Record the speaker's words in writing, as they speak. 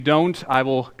Don't, I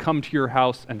will come to your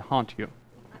house and haunt you.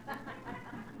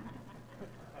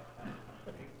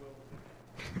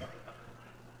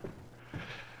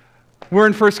 We're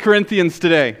in 1 Corinthians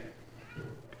today.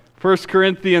 1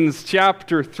 Corinthians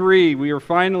chapter 3. We are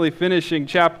finally finishing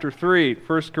chapter 3,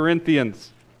 1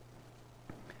 Corinthians.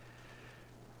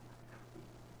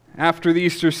 After the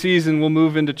Easter season, we'll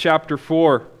move into chapter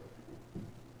 4.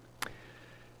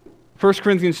 1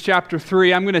 Corinthians chapter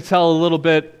 3, I'm going to tell a little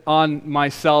bit on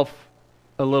myself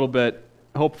a little bit.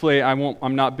 Hopefully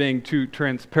I'm not being too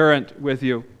transparent with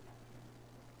you.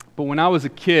 But when I was a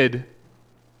kid,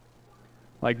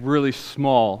 like really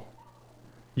small,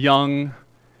 young,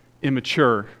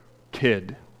 immature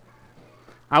kid,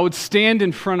 I would stand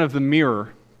in front of the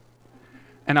mirror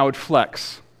and I would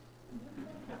flex.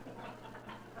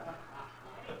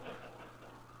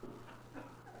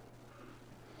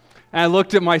 And I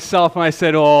looked at myself and I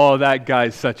said, oh, that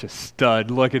guy's such a stud.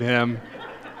 Look at him.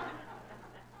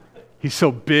 He's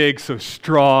so big, so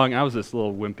strong. I was this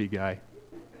little wimpy guy.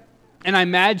 And I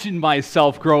imagined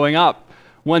myself growing up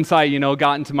once I,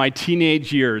 got into my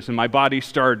teenage years and my body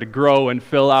started to grow and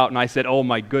fill out. And I said, oh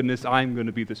my goodness, I'm going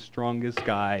to be the strongest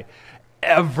guy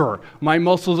ever. My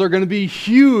muscles are going to be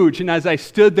huge. And as I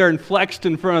stood there and flexed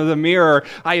in front of the mirror,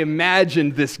 I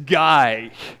imagined this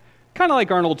guy. Kind of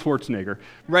like Arnold Schwarzenegger,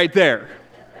 right there.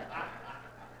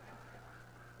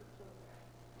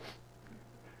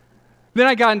 Then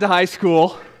I got into high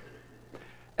school,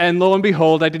 and lo and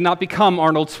behold, I did not become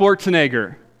Arnold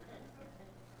Schwarzenegger.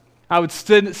 I would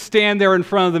stand there in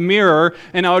front of the mirror,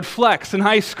 and I would flex in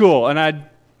high school, and I'd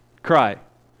cry.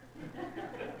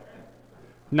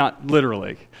 Not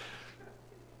literally.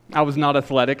 I was not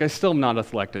athletic. I still am not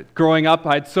athletic. Growing up,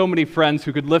 I had so many friends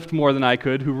who could lift more than I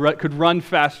could, who could run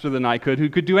faster than I could, who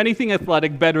could do anything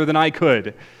athletic better than I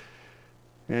could.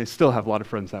 And I still have a lot of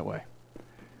friends that way.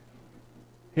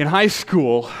 In high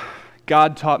school,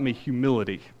 God taught me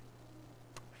humility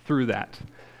through that.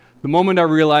 The moment I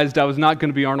realized I was not going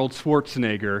to be Arnold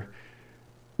Schwarzenegger,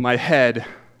 my head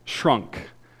shrunk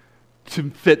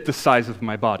to fit the size of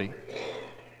my body.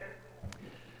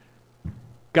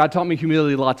 God taught me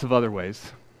humility lots of other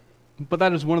ways, but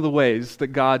that is one of the ways that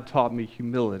God taught me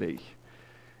humility.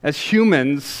 As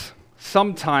humans,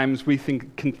 sometimes we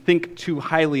can think too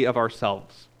highly of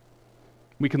ourselves.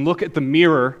 We can look at the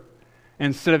mirror, and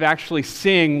instead of actually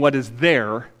seeing what is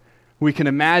there, we can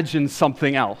imagine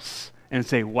something else and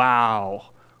say,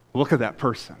 wow, look at that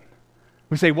person.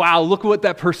 We say, wow, look at what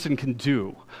that person can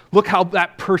do. Look how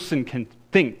that person can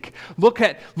think. Look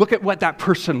at what that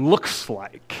person looks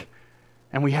like.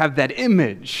 And we have that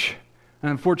image.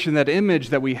 And unfortunately, that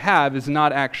image that we have is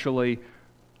not actually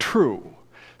true.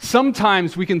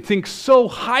 Sometimes we can think so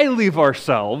highly of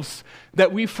ourselves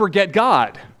that we forget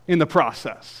God in the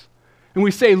process. And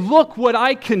we say, look what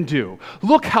I can do.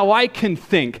 Look how I can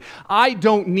think. I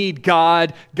don't need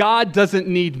God. God doesn't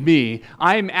need me.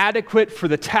 I am adequate for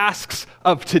the tasks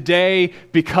of today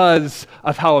because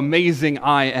of how amazing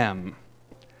I am.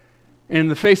 And in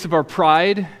the face of our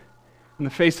pride, in the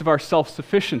face of our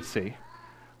self-sufficiency,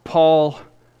 Paul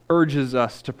urges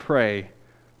us to pray,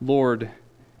 Lord,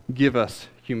 give us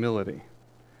humility.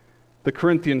 The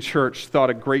Corinthian church thought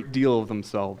a great deal of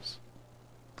themselves.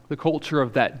 The culture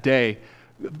of that day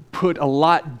put a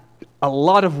lot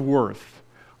of worth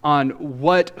on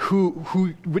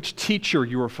which teacher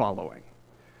you were following.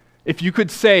 If you could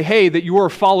say, hey, that you were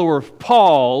a follower of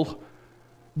Paul,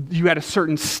 you had a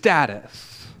certain status.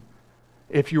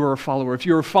 If you were a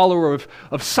follower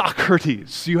of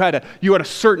Socrates, you had a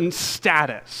certain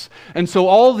status. And so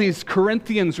all these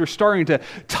Corinthians were starting to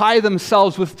tie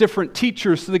themselves with different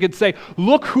teachers so they could say,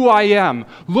 look who I am.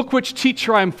 Look which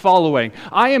teacher I'm following.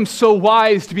 I am so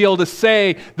wise to be able to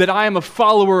say that I am a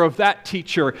follower of that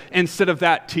teacher instead of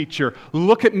that teacher.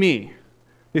 Look at me.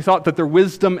 They thought that their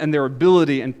wisdom and their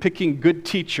ability in picking good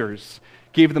teachers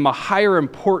gave them a higher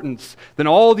importance than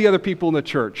all the other people in the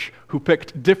church who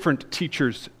picked different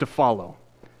teachers to follow.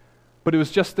 But it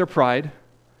was just their pride.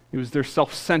 It was their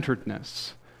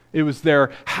self-centeredness. It was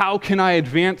their, how can I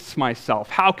advance myself?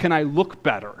 How can I look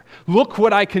better? Look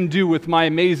what I can do with my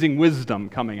amazing wisdom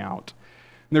coming out.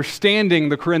 And they're standing,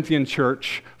 the Corinthian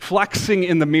church, flexing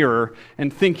in the mirror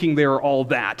and thinking they are all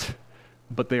that,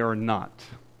 but they are not.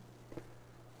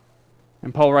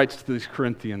 And Paul writes to these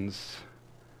Corinthians,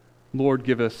 Lord,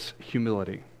 give us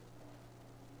humility.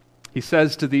 He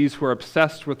says to these who are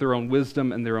obsessed with their own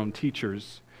wisdom and their own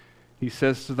teachers, he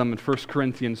says to them in 1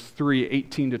 Corinthians 3,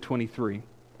 18 to 23.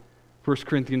 1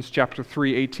 Corinthians chapter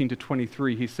 3, 18 to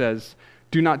 23, he says,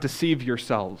 do not deceive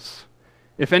yourselves.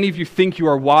 If any of you think you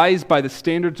are wise by the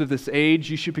standards of this age,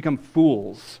 you should become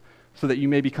fools so that you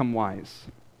may become wise.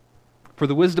 For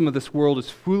the wisdom of this world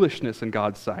is foolishness in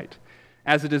God's sight.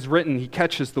 As it is written, he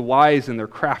catches the wise in their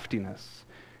craftiness.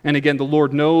 And again, the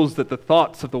Lord knows that the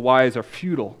thoughts of the wise are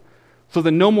futile. So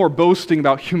then no more boasting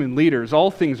about human leaders. All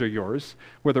things are yours,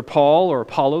 whether Paul or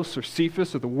Apollos or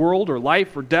Cephas or the world or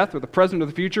life or death or the present or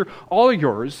the future, all are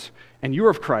yours, and you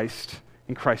are of Christ,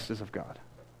 and Christ is of God.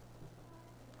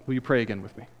 Will you pray again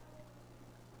with me?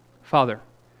 Father,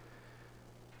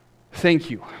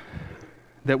 thank you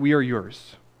that we are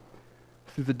yours.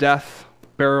 Through the death,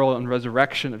 burial, and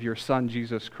resurrection of your Son,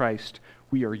 Jesus Christ,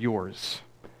 we are yours,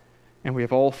 and we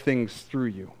have all things through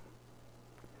you.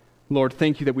 Lord,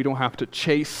 thank you that we don't have to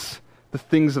chase the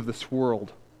things of this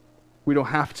world. We don't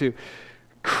have to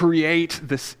create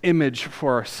this image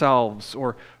for ourselves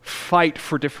or fight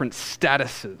for different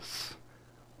statuses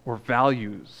or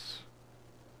values.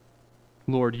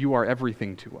 Lord, you are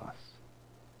everything to us.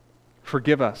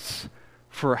 Forgive us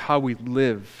for how we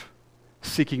live,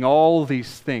 seeking all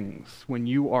these things when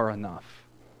you are enough.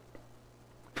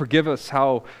 Forgive us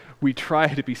how we try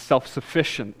to be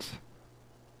self-sufficient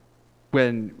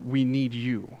when we need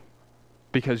you,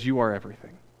 because you are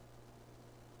everything.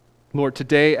 Lord,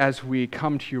 today as we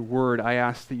come to your word, I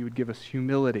ask that you would give us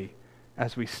humility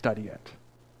as we study it,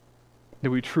 that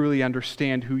we truly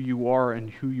understand who you are and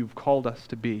who you've called us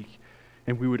to be,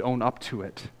 and we would own up to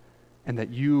it, and that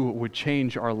you would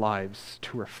change our lives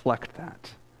to reflect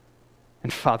that.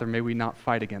 And Father, may we not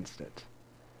fight against it,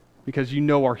 because you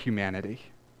know our humanity.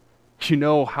 You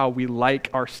know how we like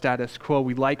our status quo.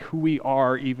 We like who we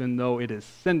are, even though it is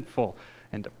sinful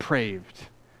and depraved.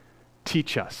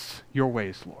 Teach us your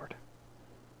ways, Lord.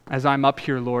 As I'm up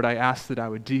here, Lord, I ask that I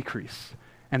would decrease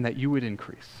and that you would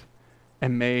increase.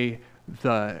 And may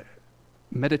the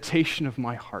meditation of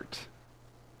my heart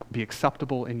be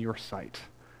acceptable in your sight,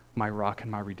 my rock and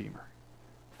my redeemer.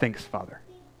 Thanks, Father.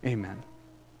 Amen.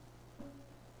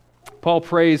 Paul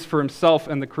prays for himself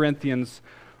and the Corinthians,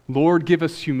 Lord, give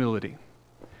us humility.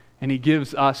 And he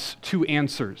gives us two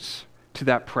answers to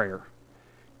that prayer.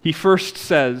 He first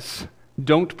says,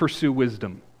 don't pursue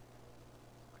wisdom.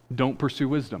 Don't pursue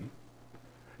wisdom.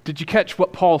 Did you catch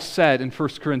what Paul said in 1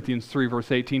 Corinthians 3,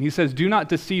 verse 18? He says, do not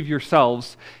deceive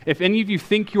yourselves. If any of you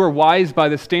think you are wise by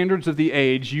the standards of the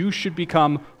age, you should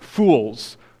become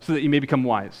fools so that you may become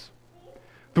wise.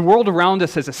 The world around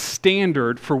us has a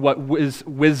standard for what is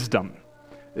wisdom.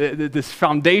 This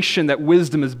foundation that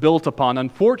wisdom is built upon.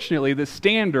 Unfortunately, the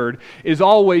standard is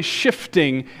always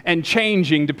shifting and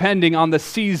changing depending on the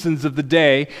seasons of the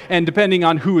day and depending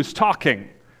on who is talking.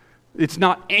 It's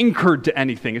not anchored to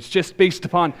anything. It's just based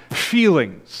upon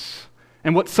feelings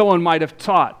and what someone might have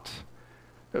taught.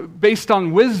 Based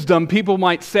on wisdom, people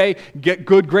might say, get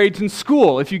good grades in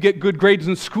school. If you get good grades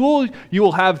in school, you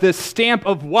will have this stamp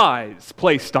of wise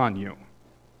placed on you,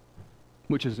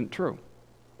 which isn't true.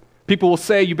 People will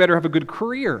say, you better have a good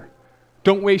career.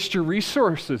 Don't waste your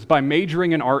resources by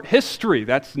majoring in art history.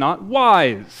 That's not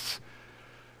wise.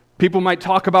 People might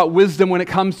talk about wisdom when it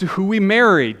comes to who we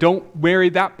marry. Don't marry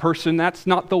that person. That's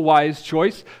not the wise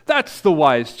choice. That's the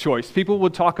wise choice. People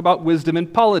would talk about wisdom in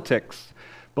politics,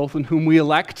 both in whom we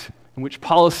elect and which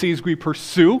policies we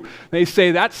pursue. They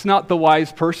say, that's not the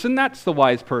wise person. That's the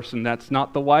wise person. That's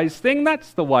not the wise thing.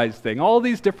 That's the wise thing. All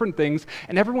these different things.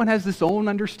 And everyone has this own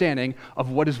understanding of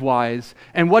what is wise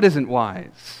and what isn't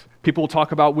wise. People will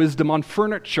talk about wisdom on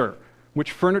furniture,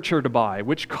 which furniture to buy,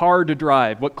 which car to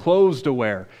drive, what clothes to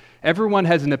wear. Everyone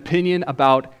has an opinion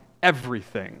about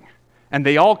everything. And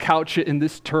they all couch it in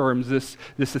this terms, this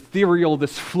ethereal,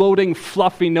 this floating,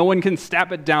 fluffy, no one can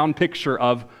snap it down picture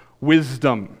of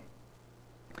wisdom.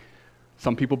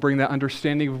 Some people bring that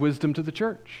understanding of wisdom to the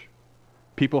church.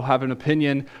 People have an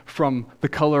opinion from the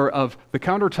color of the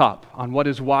countertop on what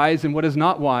is wise and what is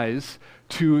not wise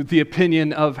to the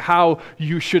opinion of how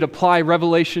you should apply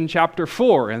Revelation chapter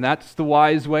 4, and that's the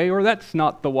wise way or that's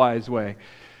not the wise way.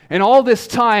 And all this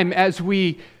time as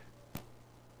we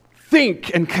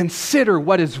think and consider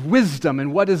what is wisdom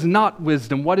and what is not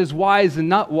wisdom, what is wise and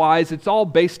not wise, it's all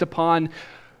based upon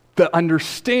the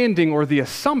understanding or the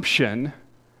assumption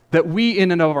that we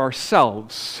in and of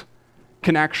ourselves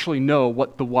can actually know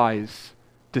what the wise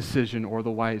decision or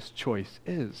the wise choice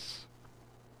is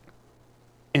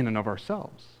in and of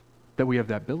ourselves, that we have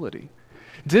that ability.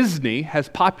 Disney has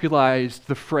popularized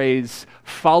the phrase,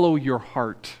 follow your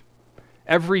heart.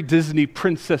 Every Disney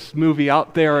princess movie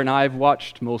out there, and I've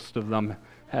watched most of them,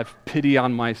 have pity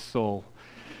on my soul.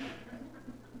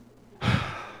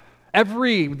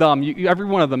 Every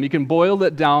one of them, you can boil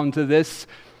it down to this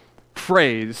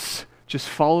phrase, just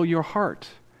follow your heart,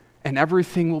 and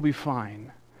everything will be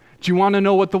fine. Do you want to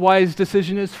know what the wise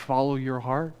decision is? Follow your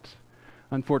heart.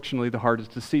 Unfortunately, the heart is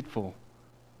deceitful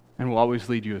and will always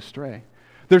lead you astray.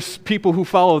 There's people who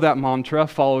follow that mantra,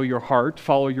 follow your heart,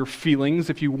 follow your feelings.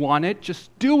 If you want it,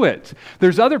 just do it.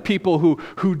 There's other people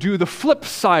who do the flip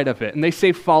side of it, and they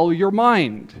say follow your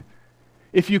mind.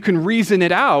 If you can reason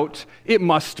it out, it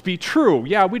must be true.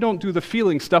 Yeah, we don't do the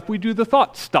feeling stuff, we do the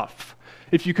thought stuff.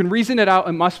 If you can reason it out,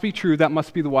 it must be true, that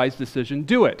must be the wise decision,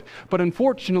 do it. But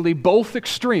unfortunately, both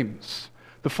extremes,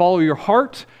 the follow your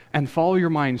heart and follow your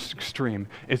mind's extreme,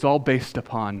 is all based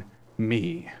upon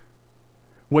me.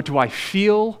 What do I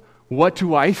feel? What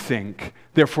do I think?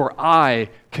 Therefore, I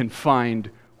can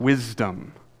find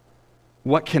wisdom.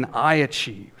 What can I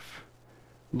achieve?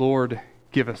 Lord,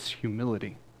 give us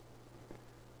humility.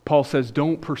 Paul says,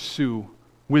 don't pursue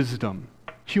wisdom,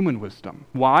 human wisdom.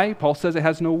 Why? Paul says it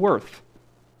has no worth.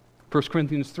 1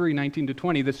 Corinthians 3,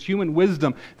 19-20, this human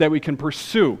wisdom that we can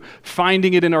pursue,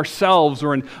 finding it in ourselves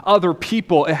or in other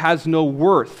people, it has no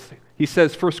worth. He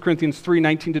says, 1 Corinthians 3,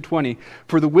 19-20,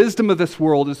 for the wisdom of this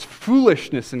world is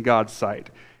foolishness in God's sight.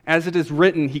 As it is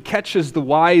written, he catches the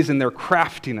wise in their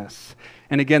craftiness.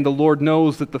 And again, the Lord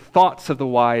knows that the thoughts of the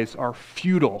wise are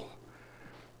futile.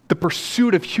 The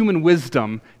pursuit of human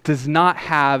wisdom does not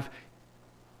have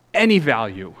any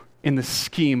value in the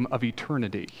scheme of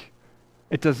eternity.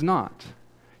 It does not.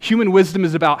 Human wisdom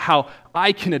is about how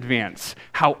I can advance,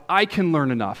 how I can learn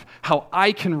enough, how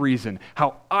I can reason,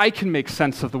 how I can make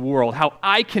sense of the world, how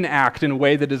I can act in a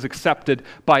way that is accepted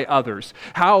by others,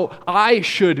 how I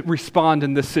should respond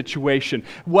in this situation,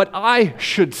 what I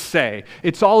should say.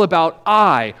 It's all about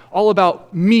I, all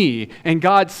about me. And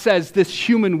God says this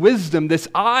human wisdom, this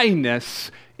I-ness,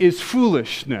 is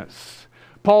foolishness.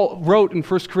 Paul wrote in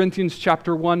 1 Corinthians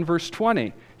chapter 1, verse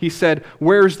 20, he said,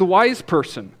 where's the wise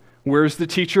person? Where's the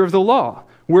teacher of the law?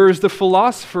 Where is the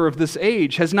philosopher of this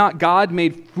age? Has not God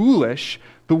made foolish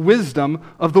the wisdom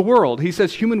of the world? He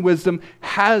says human wisdom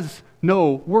has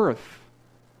no worth.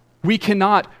 We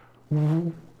cannot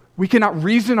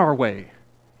reason our way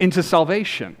into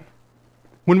salvation.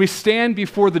 When we stand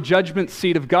before the judgment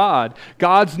seat of God,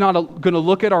 God's not going to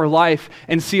look at our life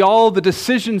and see all the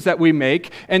decisions that we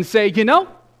make and say, you know,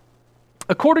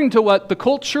 according to what the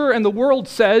culture and the world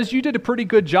says, you did a pretty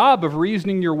good job of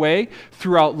reasoning your way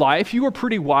throughout life. You were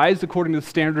pretty wise according to the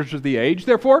standards of the age.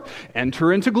 Therefore,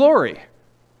 enter into glory.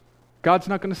 God's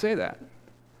not going to say that.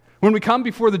 When we come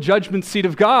before the judgment seat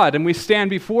of God and we stand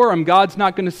before Him, God's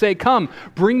not going to say, come,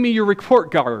 bring me your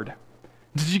report card.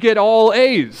 Did you get all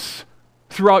A's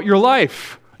throughout your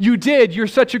life? You did. You're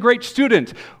such a great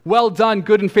student. Well done,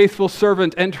 good and faithful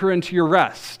servant. Enter into your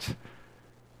rest.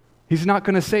 He's not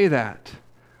going to say that.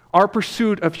 Our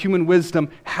pursuit of human wisdom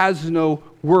has no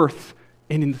worth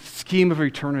in the scheme of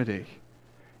eternity.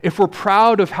 If we're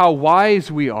proud of how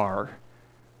wise we are,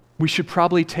 we should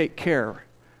probably take care,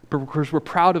 because we're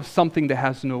proud of something that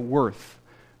has no worth,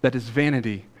 that is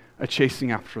vanity, a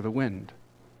chasing after the wind.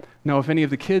 Now, if any of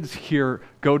the kids here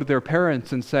go to their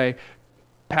parents and say,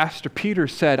 Pastor Peter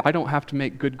said I don't have to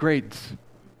make good grades.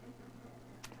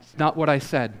 It's not what I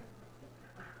said.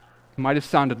 It might have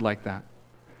sounded like that.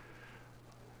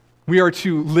 We are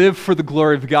to live for the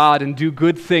glory of God and do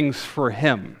good things for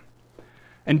Him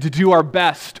and to do our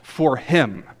best for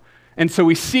Him. And so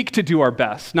we seek to do our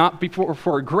best, not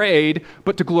for a grade,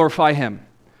 but to glorify Him.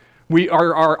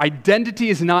 Our identity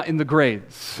is not in the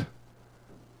grades,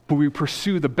 but we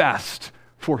pursue the best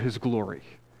for His glory.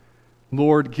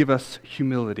 Lord, give us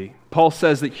humility. Paul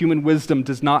says that human wisdom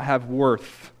does not have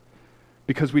worth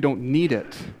because we don't need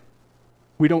it.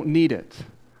 We don't need it.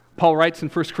 Paul writes in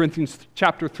 1 Corinthians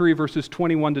chapter 3, verses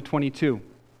 21 to 22.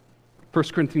 1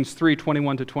 Corinthians 3,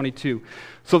 21 to 22.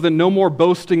 So then no more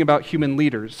boasting about human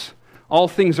leaders. All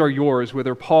things are yours,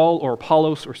 whether Paul or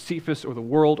Apollos or Cephas or the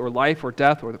world or life or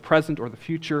death or the present or the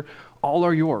future, all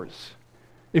are yours.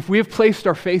 If we have placed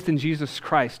our faith in Jesus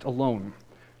Christ alone,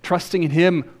 trusting in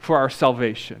Him for our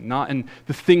salvation, not in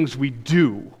the things we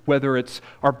do, whether it's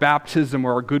our baptism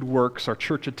or our good works, our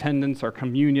church attendance, our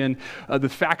communion, the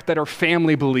fact that our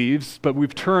family believes, but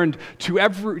we've turned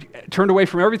away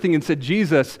from everything and said,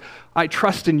 Jesus, I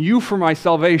trust in You for my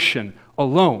salvation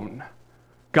alone.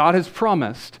 God has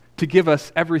promised to give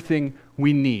us everything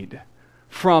we need.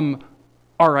 From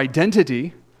our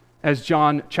identity, as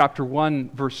John chapter 1,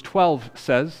 verse 12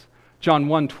 says, John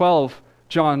 1:12,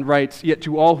 John writes, yet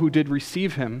to all who did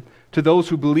receive Him, to those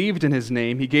who believed in His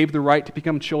name, He gave the right to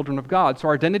become children of God. So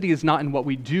our identity is not in what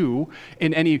we do,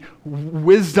 in any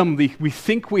wisdom we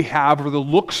think we have, or the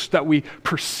looks that we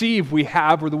perceive we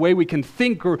have, or the way we can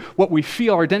think, or what we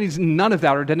feel. Our identity is none of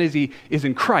that. Our identity is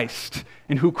in Christ,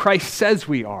 and who Christ says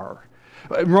we are.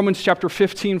 In Romans chapter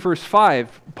 15, verse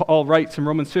 5, Paul writes in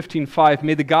Romans 15:5,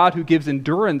 "May the God who gives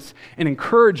endurance and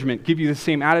encouragement give you the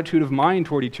same attitude of mind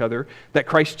toward each other that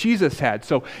Christ Jesus had."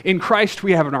 So in Christ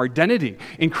we have an identity.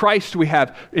 In Christ we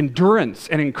have endurance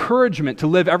and encouragement to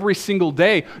live every single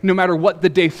day, no matter what the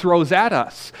day throws at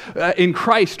us. In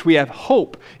Christ we have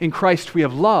hope. In Christ we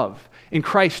have love. In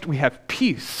Christ we have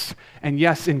peace. And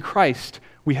yes, in Christ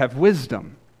we have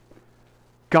wisdom.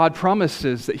 God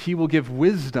promises that he will give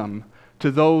wisdom to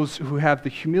those who have the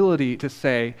humility to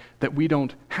say that we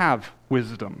don't have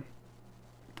wisdom.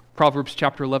 Proverbs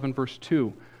chapter 11, verse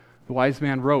 2. The wise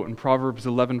man wrote in Proverbs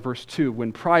 11, verse 2,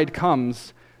 "When pride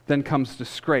comes, then comes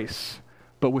disgrace,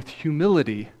 but with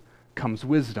humility comes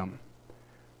wisdom."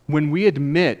 When we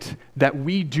admit that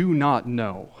we do not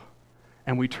know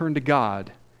and we turn to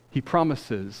God, he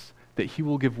promises that he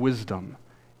will give wisdom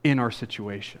in our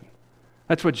situation.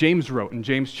 That's what James wrote in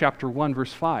James chapter 1,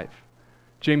 verse 5.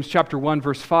 James chapter 1,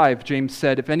 verse 5, James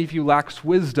said, "If any of you lacks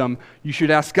wisdom, you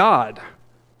should ask God,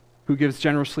 who gives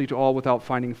generously to all without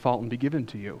finding fault, and be given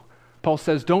to you." Paul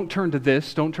says, don't turn to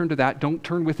this, don't turn to that, don't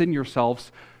turn within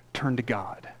yourselves, turn to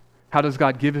God. How does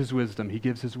God give his wisdom? He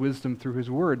gives his wisdom through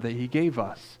his word that he gave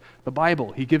us, the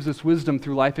Bible. He gives us wisdom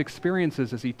through life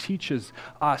experiences as he teaches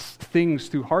us things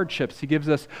through hardships. He gives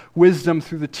us wisdom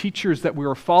through the teachers that we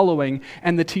are following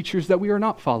and the teachers that we are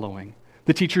not following.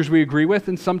 The teachers we agree with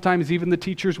and sometimes even the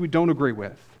teachers we don't agree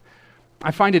with.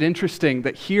 I find it interesting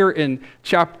that here in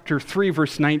chapter 3,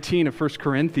 verse 19 of 1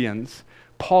 Corinthians,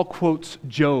 Paul quotes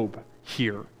Job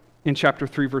here. In chapter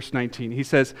 3, verse 19, he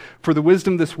says, "For the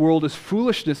wisdom of this world is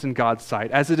foolishness in God's sight.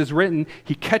 As it is written,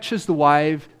 he catches the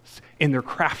wise in their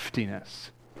craftiness."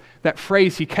 That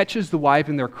phrase, "he catches the wise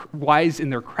in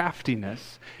their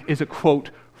craftiness," is a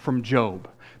quote from Job.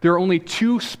 There are only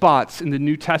two spots in the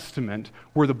New Testament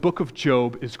where the book of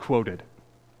Job is quoted.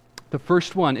 The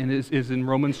first one is in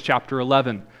Romans chapter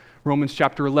 11. Romans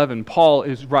chapter 11, Paul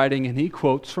is writing and he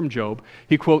quotes from Job.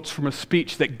 He quotes from a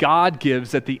speech that God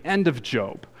gives at the end of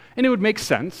Job. And it would make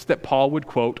sense that Paul would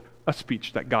quote a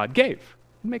speech that God gave.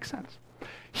 It makes sense.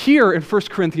 Here in 1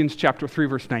 Corinthians chapter 3,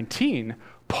 verse 19,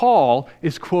 Paul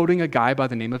is quoting a guy by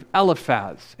the name of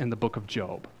Eliphaz in the book of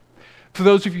Job. For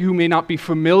those of you who may not be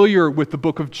familiar with the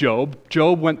book of Job,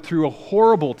 Job went through a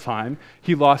horrible time.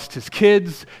 He lost his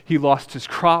kids, he lost his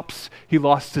crops, he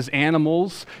lost his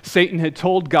animals. Satan had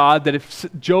told God that if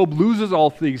Job loses all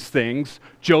these things,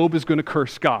 Job is going to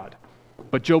curse God.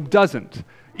 But Job doesn't.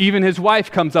 Even his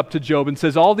wife comes up to Job and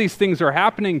says, "All these things are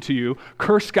happening to you.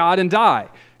 Curse God and die."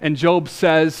 And Job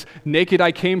says, "Naked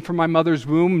I came from my mother's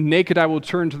womb. Naked I will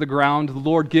turn to the ground. The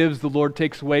Lord gives, the Lord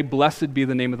takes away. Blessed be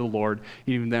the name of the Lord."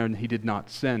 Even then he did not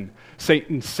sin.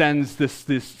 Satan sends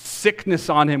this sickness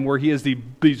on him where he has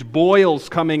these boils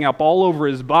coming up all over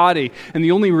his body. And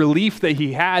the only relief that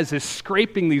he has is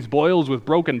scraping these boils with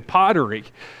broken pottery.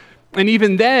 And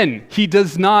even then, he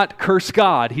does not curse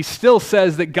God. He still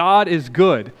says that God is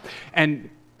good. And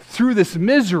through this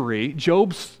misery,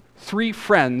 Job's three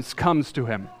friends comes to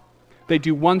him. They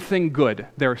do one thing good.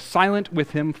 They're silent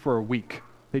with him for a week.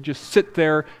 They just sit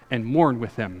there and mourn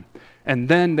with him. And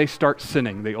then they start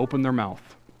sinning. They open their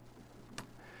mouth.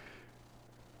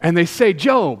 And they say,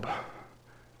 "Job,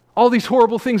 all these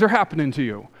horrible things are happening to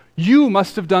you. You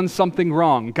must have done something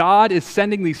wrong. God is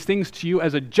sending these things to you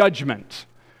as a judgment."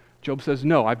 Job says,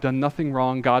 "No, I've done nothing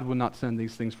wrong. God will not send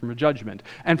these things from a judgment."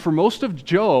 And for most of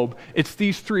Job, it's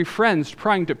these three friends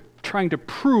trying to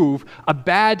prove a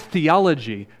bad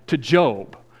theology to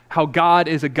Job, how God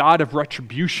is a God of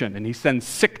retribution, and he sends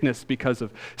sickness because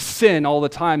of sin all the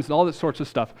times and all that sorts of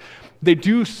stuff. The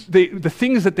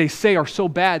things that they say are so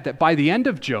bad that by the end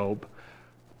of Job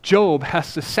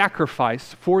has to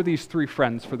sacrifice for these three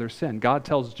friends for their sin. God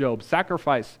tells Job,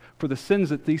 "Sacrifice for the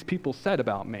sins that these people said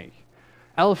about me."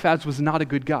 Eliphaz was not a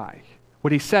good guy.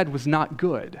 What he said was not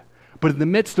good. But in the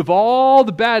midst of all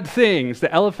the bad things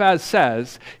that Eliphaz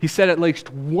says, he said at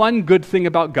least one good thing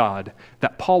about God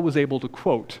that Paul was able to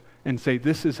quote and say,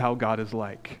 "This is how God is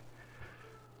like."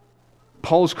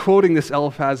 Paul's quoting this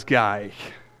Eliphaz guy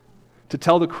to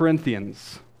tell the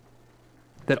Corinthians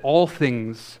that all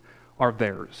things are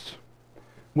theirs,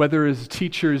 whether it's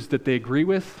teachers that they agree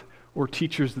with or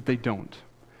teachers that they don't.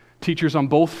 Teachers on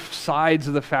both sides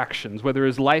of the factions, whether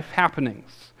it's life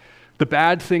happenings, the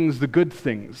bad things, the good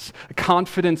things, a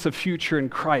confidence of future in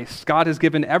Christ. God has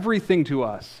given everything to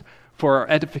us for our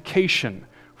edification,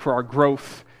 for our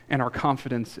growth, and our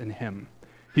confidence in him.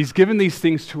 He's given these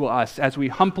things to us as we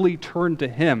humbly turn to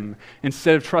him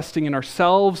instead of trusting in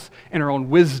ourselves and our own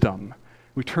wisdom.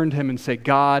 We turn to him and say,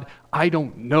 God, I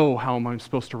don't know how I'm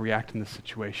supposed to react in this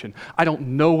situation. I don't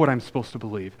know what I'm supposed to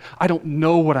believe. I don't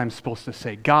know what I'm supposed to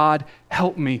say. God,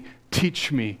 help me,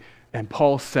 teach me. And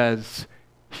Paul says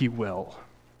he will.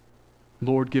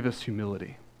 Lord, give us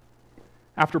humility.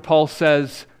 After Paul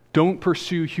says, don't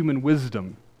pursue human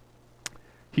wisdom,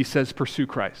 he says, pursue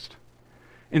Christ.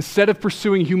 Instead of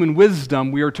pursuing human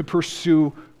wisdom, we are to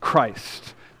pursue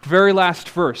Christ. The very last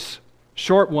verse,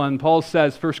 short one, Paul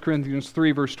says, 1 Corinthians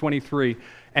 3, verse 23,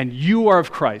 and you are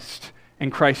of Christ,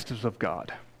 and Christ is of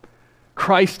God.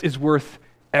 Christ is worth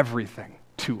everything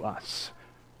to us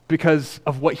because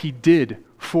of what he did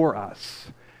for us.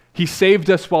 He saved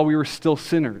us while we were still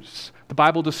sinners. The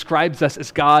Bible describes us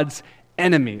as God's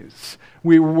enemies.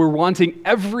 We were wanting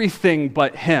everything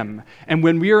but him. And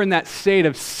when we are in that state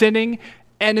of sinning,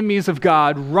 enemies of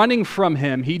God, running from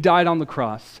him, he died on the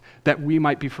cross that we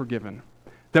might be forgiven,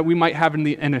 that we might have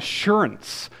an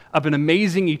assurance of an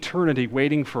amazing eternity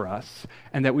waiting for us,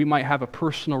 and that we might have a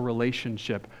personal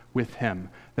relationship with him,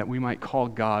 that we might call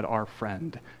God our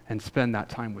friend and spend that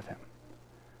time with him.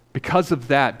 Because of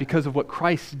that, because of what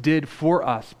Christ did for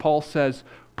us, Paul says,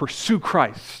 pursue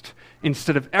Christ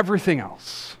instead of everything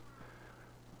else.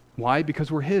 Why?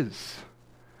 Because we're his.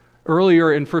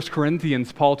 Earlier in 1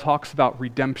 Corinthians, Paul talks about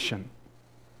redemption.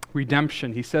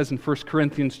 Redemption. He says in 1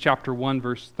 Corinthians chapter 1,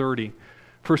 verse 30,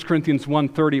 1 Corinthians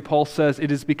 1:30, Paul says,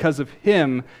 it is because of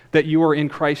him that you are in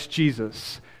Christ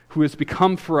Jesus, who has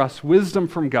become for us wisdom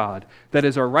from God, that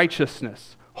is our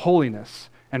righteousness, holiness,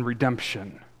 and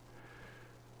redemption.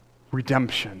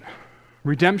 Redemption.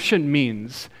 Redemption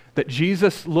means that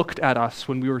Jesus looked at us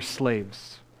when we were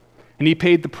slaves, and he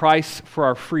paid the price for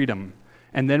our freedom,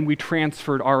 and then we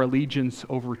transferred our allegiance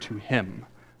over to him.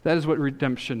 That is what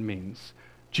redemption means.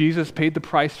 Jesus paid the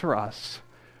price for us,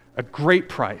 a great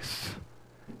price,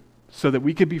 so that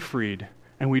we could be freed,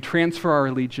 and we transfer our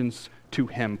allegiance to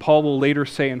him. Paul will later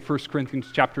say in 1 Corinthians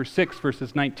chapter 6,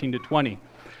 verses 19 to 20,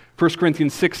 1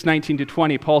 Corinthians 6, 19 to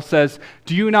 20, Paul says,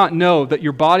 do you not know that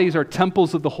your bodies are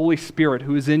temples of the Holy Spirit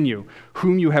who is in you,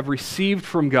 whom you have received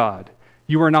from God?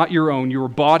 You are not your own. You were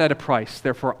bought at a price.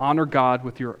 Therefore, honor God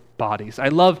with your bodies. I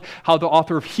love how the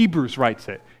author of Hebrews writes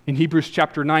it. In Hebrews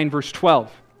chapter 9, verse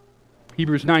 12,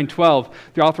 Hebrews 9:12,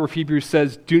 the author of Hebrews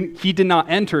says, he did not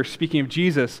enter, speaking of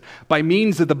Jesus, by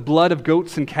means of the blood of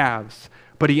goats and calves,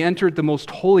 but he entered the most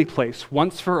holy place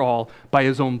once for all by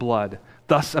his own blood,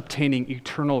 thus obtaining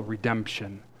eternal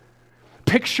redemption.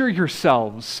 Picture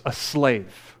yourselves a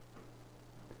slave.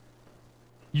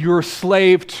 You're a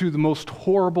slave to the most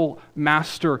horrible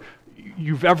master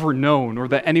you've ever known or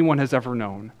that anyone has ever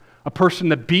known. A person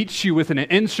that beats you within an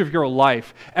inch of your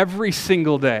life every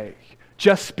single day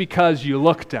just because you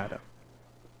looked at him,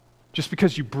 just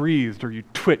because you breathed or you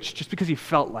twitched, just because you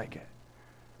felt like it.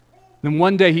 Then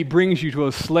one day he brings you to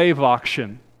a slave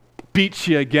auction, beats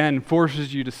you again,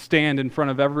 forces you to stand in front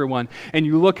of everyone, and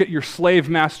you look at your slave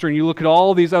master and you look at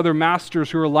all these other masters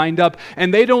who are lined up,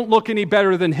 and they don't look any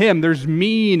better than him. There's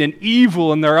mean and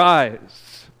evil in their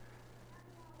eyes.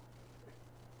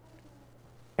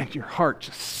 And your heart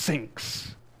just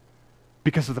sinks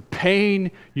because of the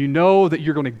pain you know that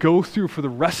you're going to go through for the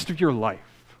rest of your life.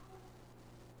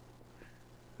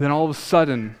 Then all of a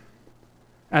sudden,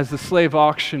 as the slave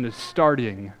auction is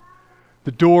starting,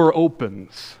 the door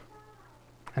opens,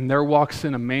 and there walks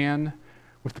in a man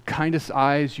with the kindest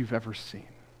eyes you've ever seen.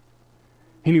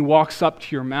 And he walks up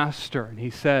to your master and he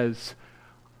says,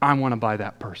 I want to buy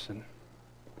that person.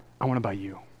 I want to buy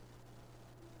you.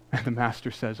 And the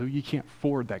master says, oh, you can't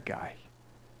afford that guy.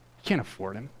 You can't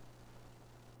afford him.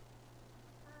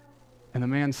 And the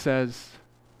man says,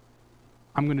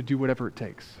 I'm going to do whatever it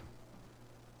takes.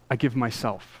 I give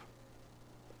myself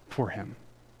for him.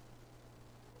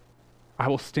 I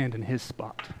will stand in his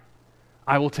spot.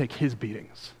 I will take his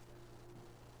beatings.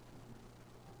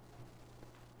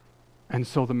 And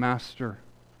so the master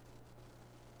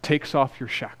takes off your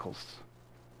shackles,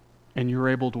 and you're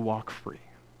able to walk free.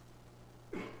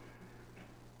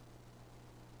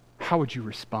 How would you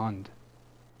respond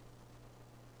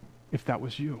if that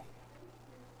was you?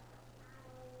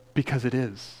 Because it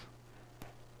is.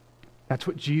 That's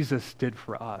what Jesus did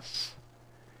for us.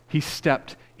 He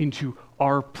stepped into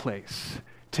our place,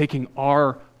 taking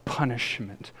our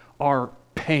punishment, our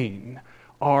pain,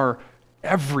 our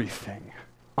everything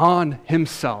on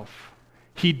himself.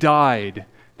 He died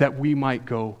that we might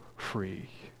go free.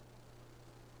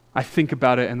 I think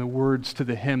about it in the words to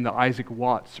the hymn that Isaac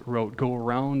Watts wrote, go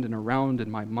around and around in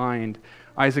my mind.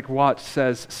 Isaac Watts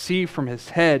says, see from his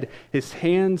head, his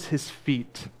hands, his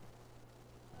feet.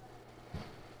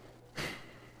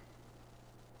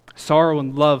 Sorrow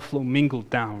and love flow mingled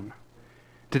down.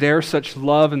 Did e'er such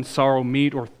love and sorrow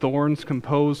meet, or thorns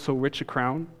compose so rich a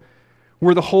crown?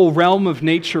 Were the whole realm of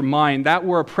nature mine, that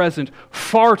were a present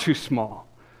far too small.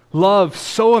 Love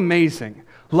so amazing,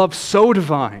 love so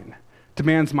divine,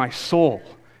 demands my soul,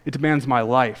 it demands my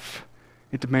life,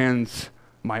 it demands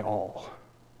my all.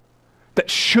 That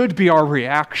should be our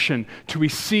reaction to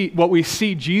what we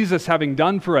see Jesus having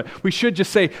done for us. We should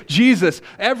just say, Jesus,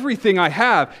 everything I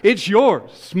have, it's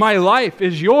yours. My life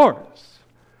is yours.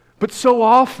 But so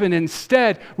often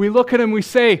instead, we look at him and we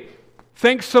say,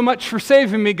 thanks so much for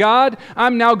saving me, God.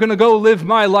 I'm now going to go live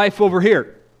my life over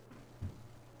here.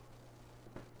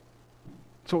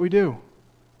 That's what we do.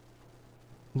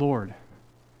 Lord,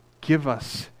 give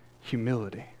us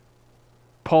humility.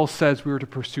 Paul says we are to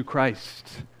pursue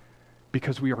Christ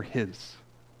because we are his.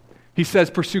 He says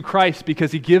pursue Christ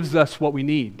because he gives us what we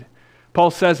need.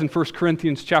 Paul says in 1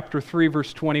 Corinthians chapter 3,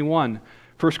 verse 21,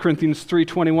 1 Corinthians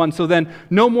 3:21, so then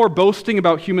no more boasting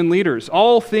about human leaders.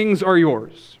 All things are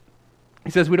yours.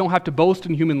 He says we don't have to boast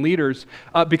in human leaders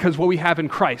because what we have in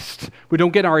Christ. We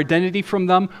don't get our identity from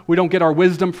them. We don't get our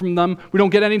wisdom from them. We don't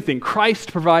get anything.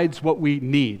 Christ provides what we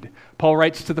need. Paul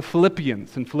writes to the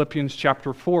Philippians in Philippians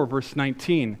chapter 4, verse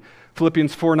 19.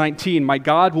 Philippians 4:19, my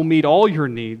God will meet all your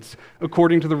needs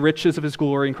according to the riches of his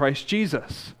glory in Christ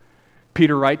Jesus.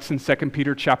 Peter writes in 2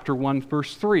 Peter chapter 1,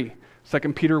 verse 3.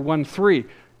 2 Peter 1:3,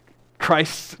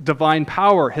 Christ's divine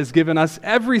power has given us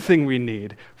everything we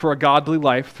need for a godly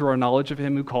life through our knowledge of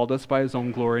him who called us by his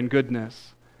own glory and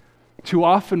goodness. Too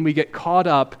often we get caught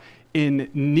up in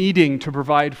needing to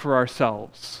provide for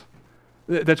ourselves.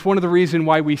 That's one of the reasons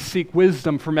why we seek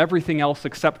wisdom from everything else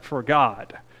except for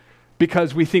God.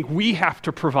 Because we think we have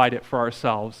to provide it for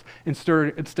ourselves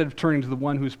instead of turning to the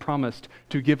one who's promised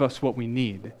to give us what we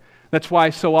need. That's why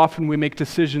so often we make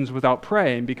decisions without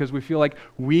praying, because we feel like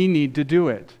we need to do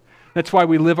it. That's why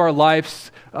we live our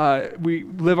life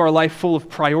full of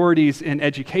priorities in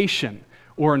education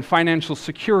or in financial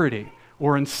security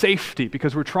or in safety,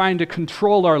 because we're trying to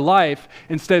control our life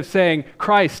instead of saying,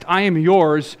 Christ, I am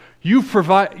yours, you've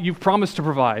promised to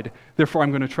provide, therefore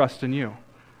I'm going to trust in you.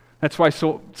 That's why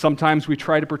sometimes we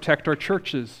try to protect our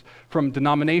churches from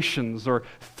denominations or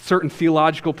certain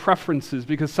theological preferences,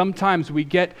 because sometimes we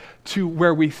get to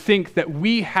where we think that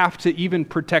we have to even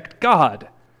protect God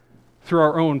through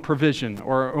our own provision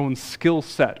or our own skill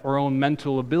set or our own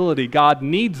mental ability. God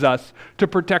needs us to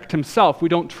protect himself. We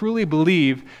don't truly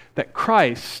believe that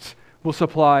Christ will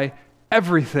supply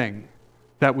everything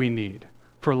that we need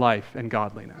for life and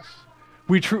godliness.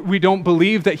 We don't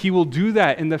believe that he will do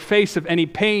that in the face of any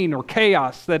pain or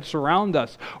chaos that surround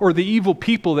us or the evil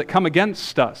people that come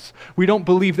against us. We don't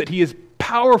believe that he is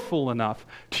powerful enough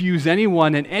to use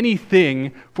anyone and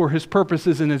anything for his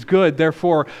purposes and his good.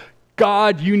 Therefore,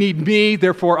 God, you need me,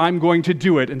 therefore I'm going to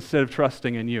do it instead of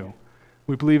trusting in you.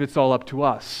 We believe it's all up to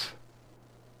us.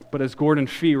 But as Gordon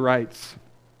Fee writes,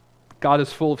 God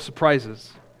is full of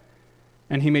surprises,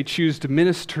 and he may choose to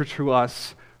minister to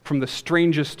us from the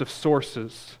strangest of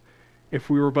sources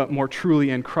if we were but more truly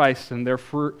in Christ and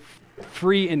therefore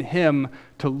free in him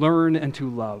to learn and to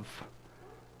love.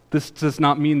 This does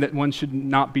not mean that one should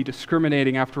not be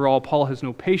discriminating. After all, Paul has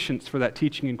no patience for that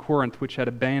teaching in Corinth, which had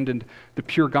abandoned the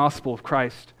pure gospel of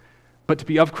Christ. But to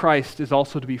be of Christ is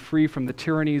also to be free from the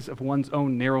tyrannies of one's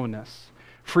own narrowness,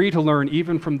 free to learn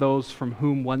even from those from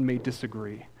whom one may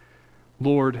disagree.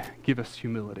 Lord, give us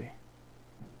humility.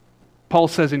 Paul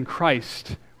says in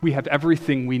Christ, we have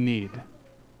everything we need.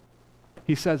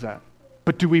 He says that.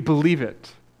 But do we believe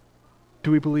it? Do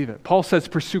we believe it? Paul says,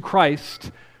 pursue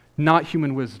Christ, not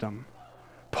human wisdom.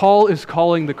 Paul is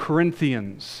calling the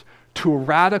Corinthians to a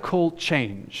radical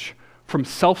change from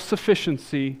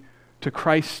self-sufficiency to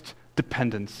Christ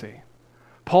dependency.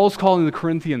 Paul's calling the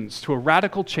Corinthians to a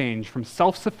radical change from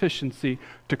self-sufficiency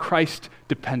to Christ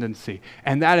dependency.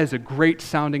 And that is a great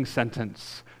sounding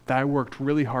sentence that I worked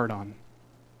really hard on.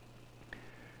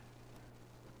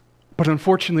 But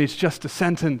unfortunately, it's just a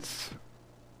sentence.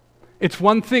 It's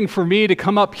one thing for me to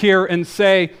come up here and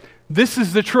say, this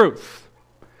is the truth.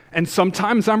 And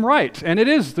sometimes I'm right, and it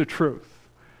is the truth.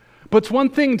 But it's one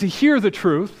thing to hear the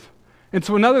truth, and it's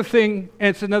another thing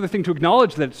to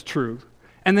acknowledge that it's true.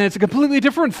 And then it's a completely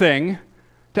different thing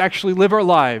to actually live our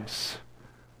lives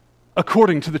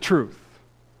according to the truth.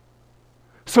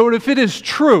 So if it is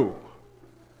true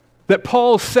that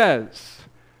Paul says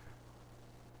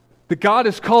that God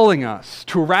is calling us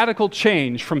to a radical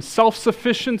change from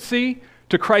self-sufficiency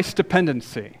to Christ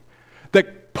dependency,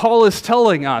 that Paul is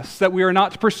telling us that we are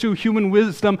not to pursue human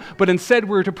wisdom, but instead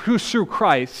we're to pursue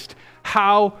Christ,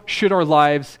 how should our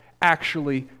lives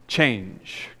actually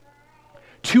change?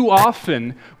 Too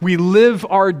often we live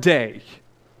our day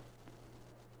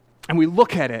and we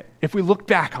look at it, if we look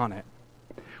back on it,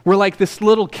 we're like this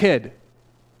little kid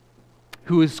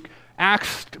who is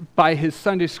asked by his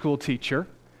Sunday school teacher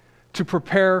to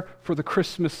prepare for the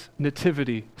Christmas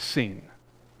nativity scene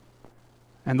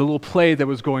and the little play that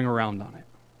was going around on it.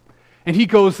 And he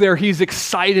goes there, he's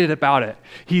excited about it.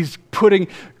 He's putting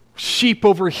sheep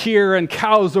over here and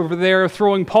cows over there,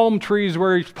 throwing palm trees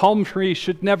where palm trees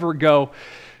should never go.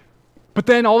 But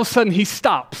then all of a sudden he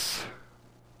stops.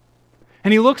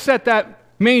 And he looks at that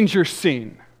manger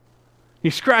scene.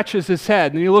 He scratches his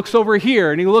head, and he looks over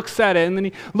here, and he looks at it, and then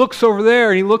he looks over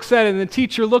there, and he looks at it, and the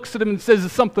teacher looks at him and says,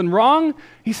 "Is something wrong?"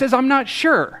 He says, "I'm not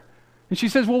sure." And she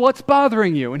says, "Well, what's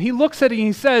bothering you?" And he looks at it, and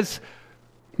he says,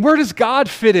 "Where does God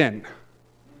fit in?"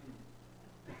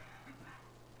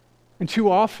 And too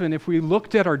often, if we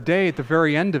looked at our day at the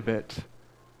very end of it,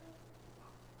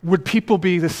 would people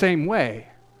be the same way?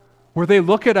 Where they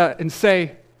look at it and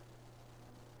say,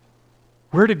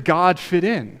 where did God fit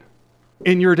in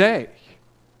your day?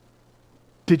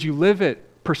 Did you live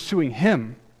it pursuing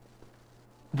Him,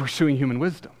 pursuing human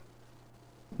wisdom?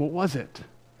 What was it?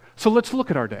 So let's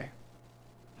look at our day.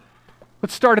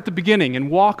 Let's start at the beginning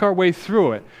and walk our way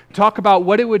through it. Talk about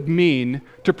what it would mean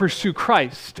to pursue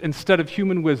Christ instead of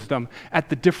human wisdom at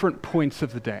the different points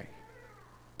of the day.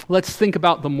 Let's think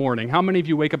about the morning. How many of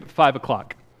you wake up at 5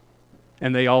 o'clock?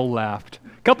 And they all laughed.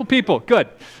 A couple people, good.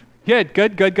 Yeah,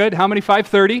 good. How many?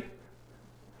 5:30?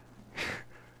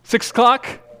 6 o'clock?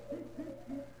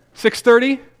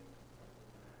 6:30?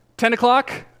 10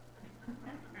 o'clock?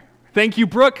 Thank you,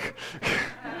 Brooke.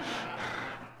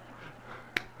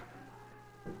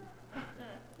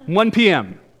 1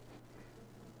 p.m.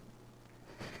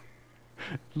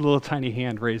 Little tiny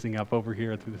hand raising up over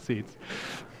here through the seats.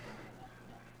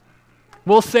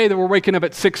 We'll say that we're waking up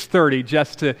at 6:30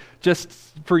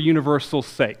 just for universal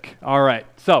sake. All right.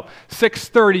 So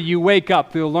 6:30, you wake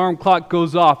up, the alarm clock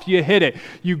goes off, you hit it,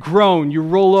 you groan, you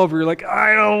roll over, you're like,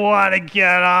 I don't want to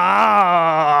get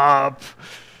up.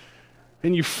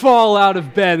 And you fall out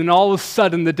of bed, and all of a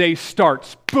sudden the day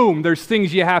starts. Boom, there's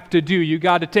things you have to do. You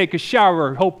got to take a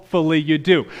shower. Hopefully you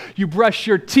do. You brush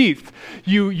your teeth.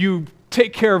 You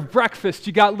take care of breakfast.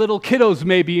 You got little kiddos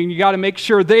maybe, and you got to make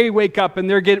sure they wake up and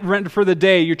they're getting ready for the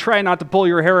day. You try not to pull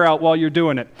your hair out while you're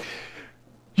doing it.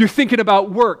 You're thinking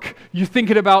about work. You're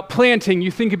thinking about planting.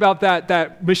 You think about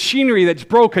that machinery that's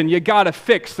broken. You got to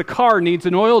fix. The car needs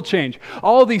an oil change.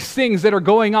 All these things that are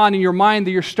going on in your mind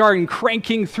that you're starting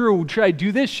cranking through. Should I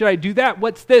do this? Should I do that?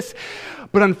 What's this?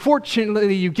 But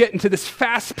unfortunately, you get into this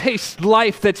fast-paced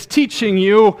life that's teaching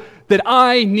you that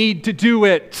I need to do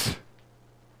it.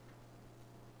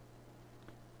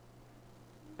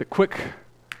 The quick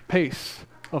pace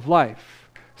of life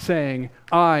saying,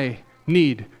 I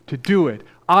need to do it.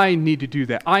 I need to do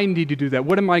that. I need to do that.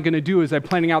 What am I going to do as I'm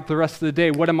planning out the rest of the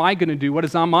day? What am I going to do? What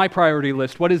is on my priority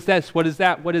list? What is this? What is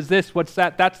that? What is this? What's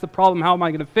that? That's the problem. How am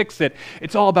I going to fix it?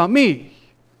 It's all about me.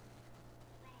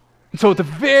 And so at the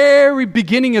very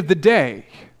beginning of the day,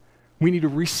 we need to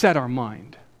reset our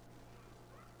mind.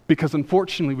 Because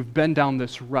unfortunately, we've been down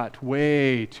this rut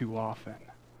way too often.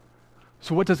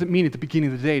 So what does it mean at the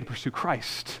beginning of the day to pursue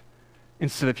Christ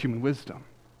instead of human wisdom?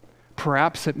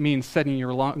 Perhaps it means setting your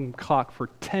alarm clock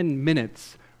for 10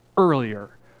 minutes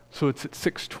earlier, so it's at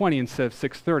 6:20 instead of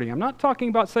 6:30. I'm not talking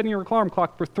about setting your alarm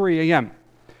clock for 3 a.m.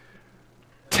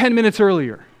 10 minutes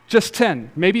earlier, just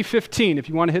 10, maybe 15 if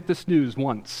you want to hit the snooze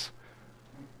once.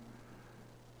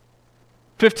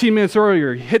 15 minutes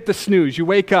earlier, you hit the snooze, you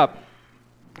wake up,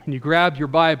 and you grab your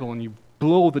Bible and you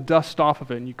blow the dust off of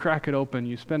it and you crack it open,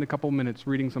 you spend a couple minutes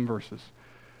reading some verses,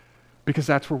 because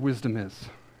that's where wisdom is.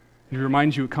 It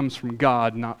reminds you it comes from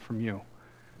God, not from you.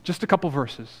 Just a couple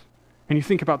verses. And you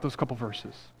think about those couple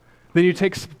verses. Then you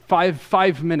take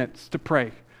five minutes to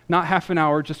pray. Not half an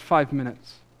hour, just 5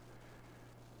 minutes.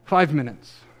 5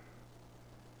 minutes.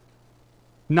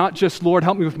 Not just, Lord,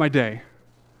 help me with my day,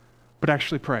 but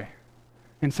actually pray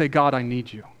and say, God, I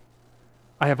need you.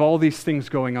 I have all these things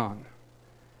going on,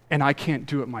 and I can't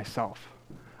do it myself.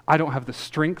 I don't have the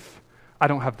strength. I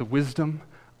don't have the wisdom.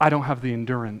 I don't have the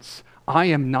endurance. I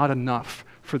am not enough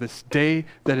for this day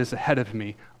that is ahead of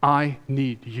me. I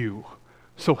need you.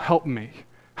 So help me.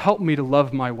 Help me to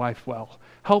love my wife well.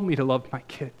 Help me to love my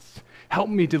kids. Help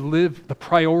me to live the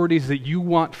priorities that you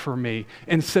want for me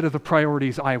instead of the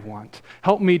priorities I want.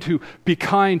 Help me to be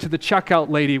kind to the checkout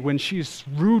lady when she's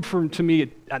rude to me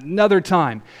at another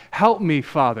time. Help me,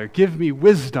 Father. Give me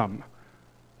wisdom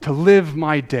to live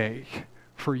my day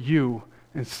for you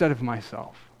instead of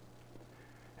myself.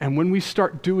 And when we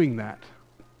start doing that,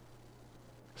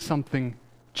 something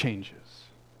changes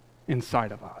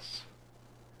inside of us.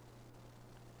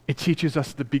 It teaches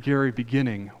us at the very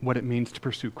beginning what it means to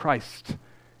pursue Christ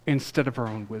instead of our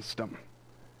own wisdom.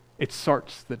 It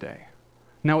starts the day.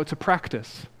 Now it's a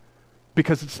practice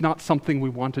because it's not something we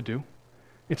want to do.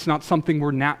 It's not something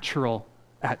we're natural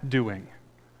at doing.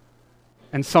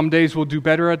 And some days we'll do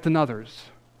better at than others.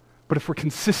 But if we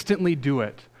consistently do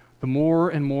it, the more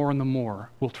and more and the more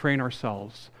we'll train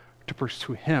ourselves to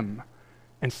pursue Him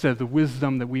instead of the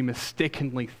wisdom that we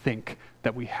mistakenly think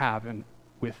that we have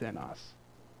within us.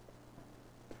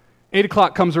 8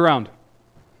 o'clock comes around.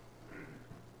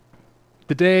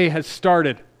 The day has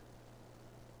started.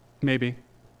 Maybe.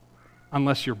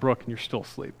 Unless you're Brooke and you're still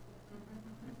asleep.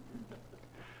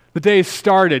 The day has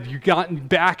started. You've gotten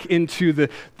back into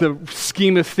the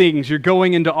scheme of things. You're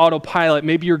going into autopilot.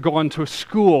 Maybe you're going to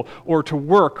school or to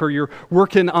work, or you're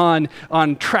working on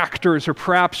tractors, or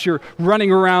perhaps you're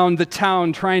running around the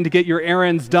town trying to get your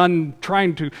errands done,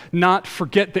 trying to not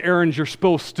forget the errands you're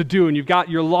supposed to do. And you've got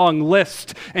your long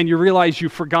list, and you realize you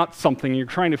forgot something. And you're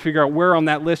trying to figure out where on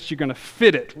that list you're going to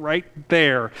fit it right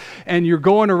there. And you're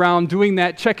going around doing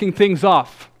that, checking things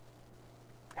off.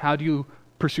 How do you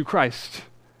pursue Christ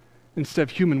instead of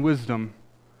human wisdom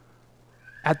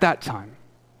at that time?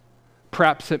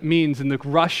 Perhaps it means in the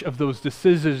rush of those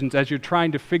decisions, as you're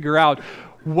trying to figure out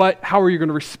how are you going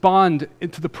to respond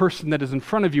to the person that is in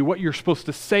front of you, what you're supposed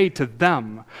to say to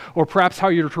them, or perhaps how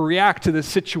you're to react to the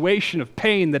situation of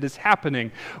pain that is happening,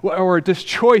 or this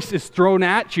choice is thrown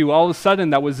at you all of a sudden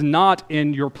that was not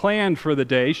in your plan for the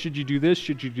day. Should you do this?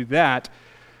 Should you do that?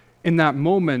 In that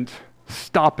moment,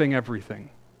 stopping everything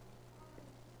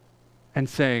and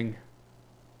saying,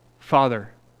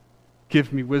 Father,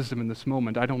 give me wisdom in this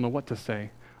moment. I don't know what to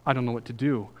say. I don't know what to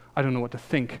do. I don't know what to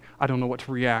think. I don't know what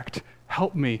to react.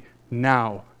 Help me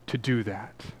now to do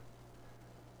that.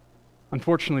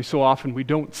 Unfortunately, so often we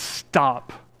don't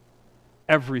stop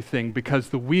everything because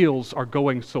the wheels are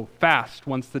going so fast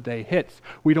once the day hits.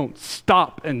 We don't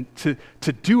stop and to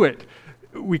do it.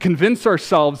 We convince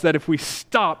ourselves that if we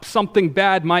stop, something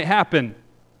bad might happen.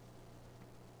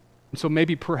 And so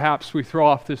maybe perhaps we throw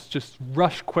off this just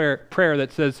rush prayer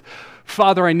that says,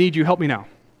 Father, I need you, help me now.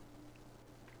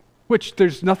 Which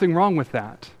there's nothing wrong with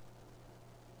that.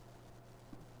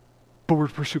 But we're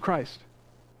to pursue Christ.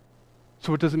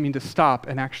 So it doesn't mean to stop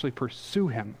and actually pursue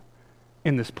Him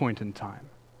in this point in time.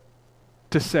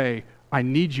 To say, I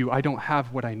need you, I don't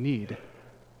have what I need,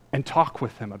 and talk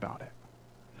with Him about it.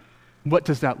 What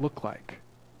does that look like?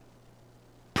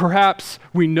 Perhaps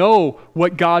we know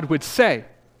what God would say,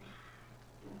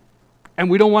 and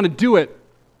we don't want to do it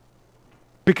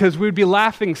because we'd be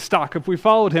laughing stock if we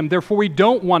followed Him. Therefore, we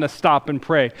don't want to stop and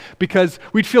pray because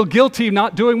we'd feel guilty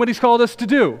not doing what He's called us to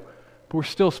do. But we're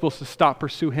still supposed to stop,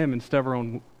 pursue Him instead of our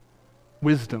own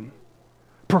wisdom.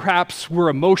 Perhaps we're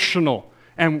emotional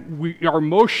and our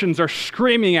emotions are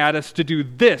screaming at us to do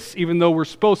this, even though we're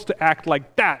supposed to act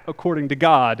like that according to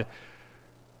God.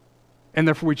 And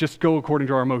therefore, we just go according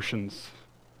to our emotions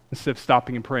instead of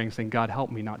stopping and praying, saying, God, help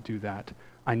me not do that.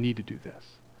 I need to do this.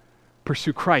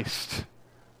 Pursue Christ,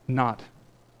 not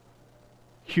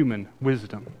human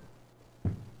wisdom.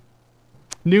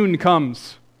 Noon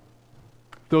comes.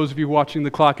 Those of you watching the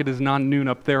clock, it is non-noon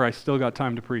up there. I still got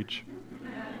time to preach.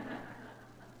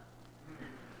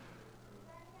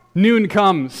 Noon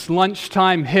comes.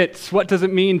 Lunchtime hits. What does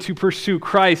it mean to pursue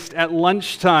Christ at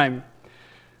lunchtime?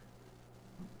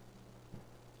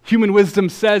 Human wisdom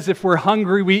says if we're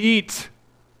hungry, we eat.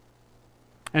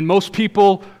 And most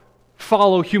people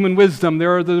follow human wisdom.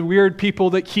 There are the weird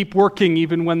people that keep working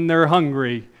even when they're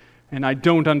hungry, and I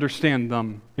don't understand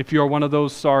them. If you are one of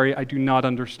those, sorry, I do not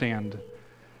understand.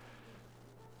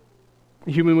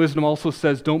 Human wisdom also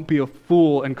says don't be a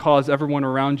fool and cause everyone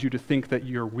around you to think that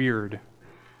you're weird.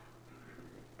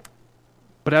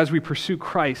 But as we pursue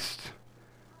Christ,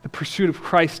 the pursuit of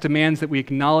Christ demands that we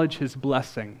acknowledge His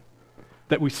blessing,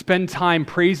 that we spend time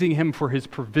praising Him for His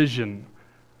provision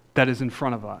that is in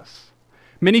front of us.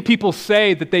 Many people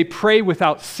say that they pray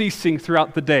without ceasing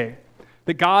throughout the day,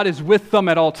 that God is with them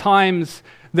at all times,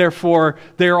 therefore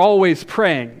they're always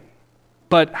praying.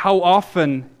 But how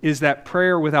often is that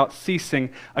prayer without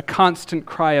ceasing a constant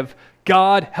cry of,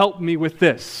 God, help me with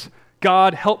this.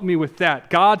 God, help me with that.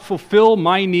 God, fulfill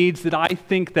my needs that I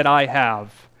think that I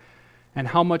have. And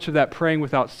how much of that praying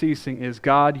without ceasing is,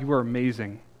 God, you are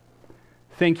amazing.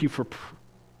 Thank you for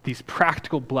these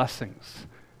practical blessings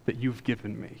that you've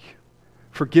given me.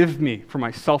 Forgive me for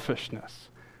my selfishness,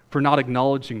 for not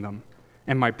acknowledging them,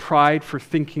 and my pride for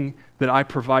thinking that I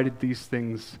provided these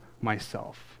things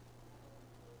myself.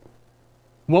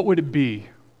 What would it be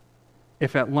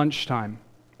if at lunchtime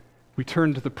We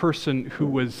turned to the person who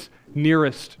was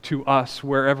nearest to us,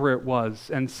 wherever it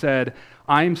was, and said,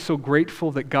 I am so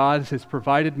grateful that God has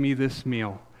provided me this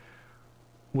meal.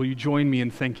 Will you join me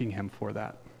in thanking him for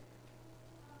that?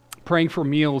 Praying for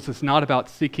meals is not about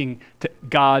seeking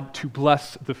God to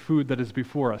bless the food that is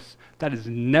before us. That is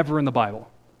never in the Bible.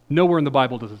 Nowhere in the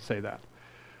Bible does it say that.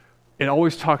 It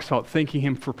always talks about thanking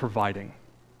him for providing.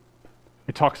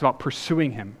 It talks about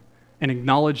pursuing him and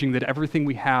acknowledging that everything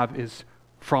we have is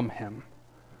from him.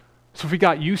 So if we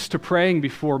got used to praying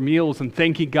before meals and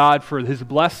thanking God for his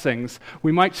blessings,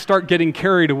 we might start getting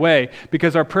carried away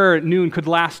because our prayer at noon could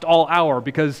last all hour,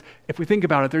 because if we think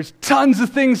about it, there's tons of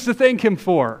things to thank him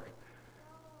for.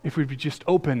 If we'd be just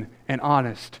open and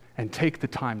honest and take the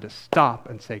time to stop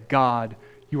and say, God,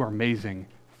 you are amazing.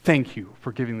 Thank you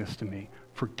for giving this to me.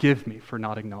 Forgive me for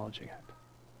not acknowledging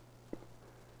it.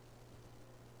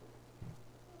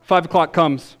 5 o'clock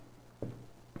comes.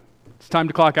 It's time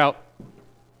to clock out.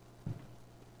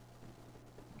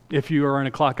 If you are in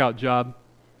a clock out job,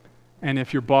 and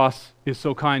if your boss is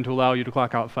so kind to allow you to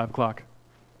clock out at 5 o'clock.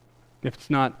 If it's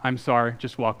not, I'm sorry,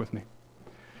 just walk with me.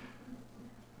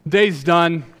 Day's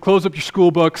done. Close up your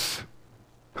school books.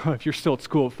 If you're still at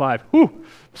school at 5,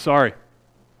 sorry.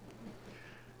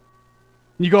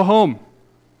 You go home.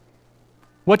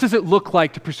 What does it look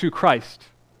like to pursue Christ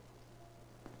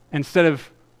instead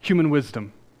of human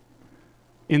wisdom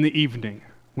in the evening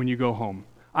when you go home?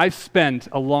 I've spent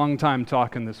a long time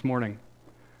talking this morning.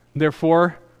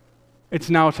 Therefore, it's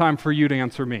now time for you to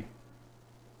answer me.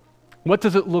 What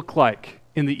does it look like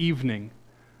in the evening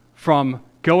from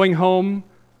going home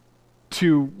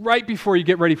to right before you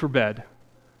get ready for bed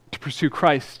to pursue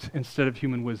Christ instead of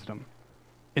human wisdom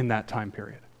in that time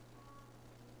period?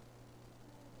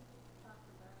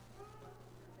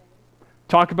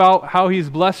 Talk about how he's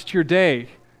blessed your day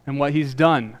and what he's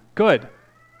done. Good.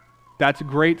 That's a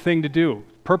great thing to do.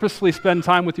 Purposely spend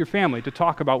time with your family to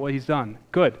talk about what he's done.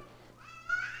 Good.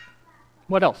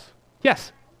 What else?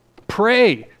 Yes.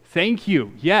 Pray. Thank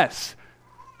you. Yes.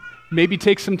 Maybe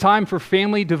take some time for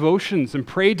family devotions and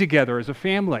pray together as a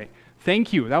family.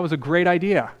 Thank you. That was a great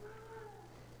idea.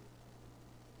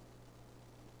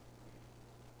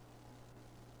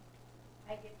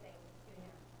 I give thanks to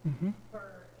him for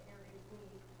introducing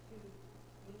me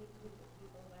to these group of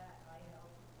people that I help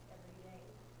every day.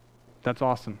 That's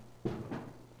awesome.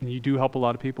 And you do help a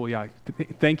lot of people, yeah.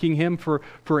 Thanking him for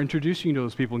introducing you to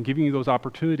those people and giving you those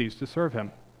opportunities to serve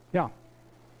him. Yeah.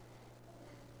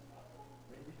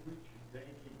 Maybe we should thank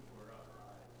him for our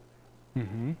lives.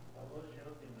 I was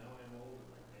young and now I'm old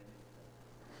and I can't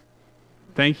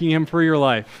even. Thanking him for your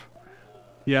life.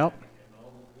 Yep. And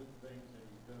all the good things that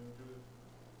he's done to us.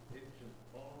 It's a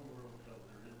fallen world, so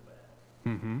there is bad.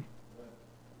 But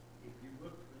if you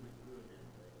look for the good in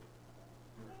things,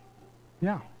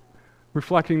 Yeah.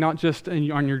 Reflecting not just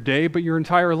on your day, but your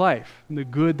entire life, and the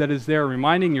good that is there,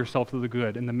 reminding yourself of the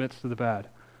good in the midst of the bad.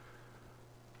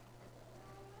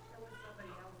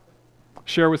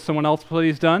 Share with someone else what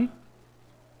he's done.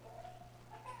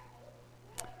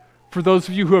 For those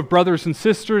of you who have brothers and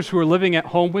sisters who are living at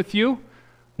home with you,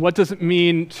 what does it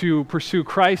mean to pursue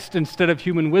Christ instead of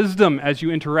human wisdom as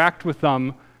you interact with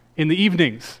them in the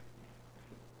evenings?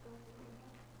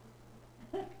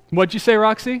 What'd you say,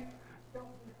 Roxy?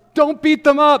 Don't beat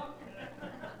them up.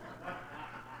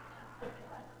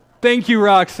 Thank you,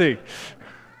 Roxy.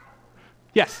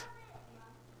 Yes.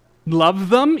 Love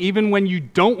them even when you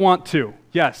don't want to.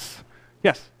 Yes.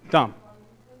 Yes, Dom.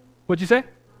 What'd you say?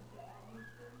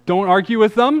 Don't argue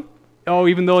with them? Oh,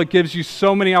 even though it gives you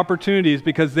so many opportunities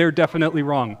because they're definitely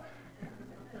wrong.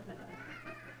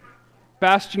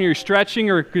 Bastion, you're stretching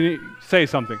or can you say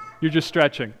something? You're just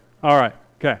stretching. All right,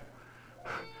 okay.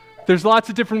 There's lots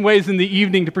of different ways in the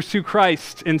evening to pursue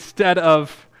Christ instead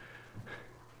of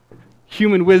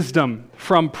human wisdom,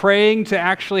 from praying to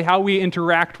actually how we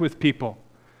interact with people.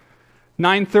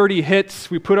 9:30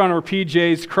 hits, we put on our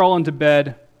PJs, crawl into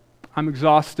bed. I'm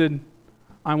exhausted.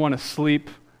 I want to sleep.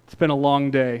 It's been a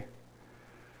long day.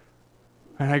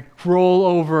 And I roll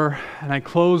over and I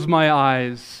close my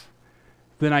eyes.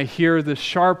 Then I hear the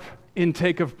sharp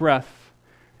intake of breath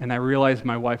and I realize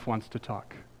my wife wants to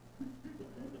talk.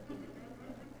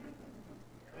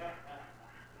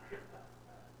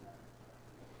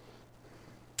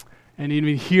 And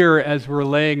even here, as we're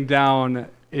laying down,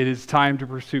 it is time to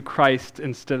pursue Christ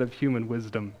instead of human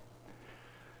wisdom.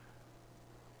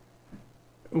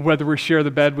 Whether we share the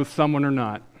bed with someone or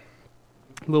not.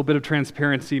 A little bit of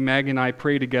transparency. Maggie and I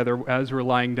pray together as we're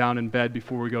lying down in bed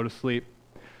before we go to sleep.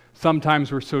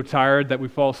 Sometimes we're so tired that we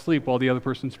fall asleep while the other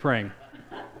person's praying.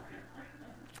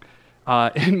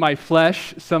 In my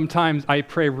flesh, sometimes I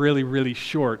pray really, really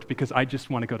short because I just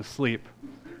want to go to sleep.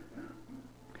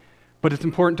 But it's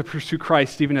important to pursue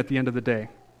Christ even at the end of the day,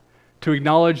 to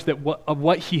acknowledge that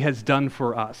what he has done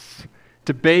for us,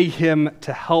 to beg him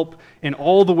to help in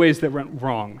all the ways that went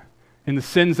wrong, in the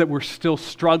sins that we're still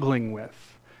struggling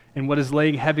with, and what is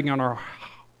laying heavy on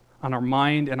our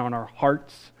mind and on our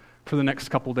hearts for the next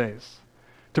couple days.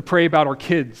 To pray about our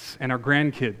kids and our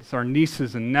grandkids, our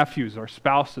nieces and nephews, our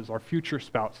spouses, our future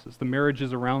spouses, the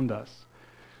marriages around us.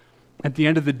 At the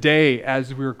end of the day,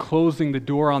 as we're closing the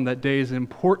door on that day, it's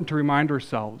important to remind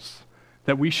ourselves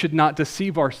that we should not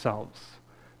deceive ourselves,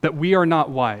 that we are not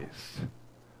wise,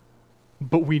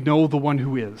 but we know the one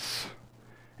who is,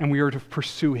 and we are to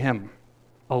pursue him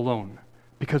alone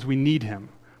because we need him.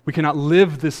 We cannot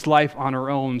live this life on our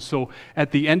own, so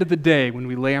at the end of the day, when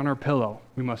we lay on our pillow,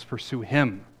 we must pursue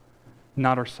him,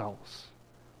 not ourselves.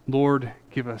 Lord,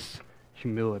 give us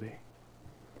humility.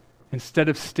 Instead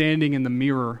of standing in the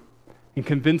mirror and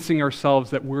convincing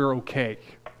ourselves that we're okay,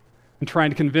 and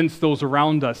trying to convince those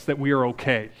around us that we are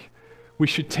okay, we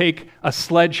should take a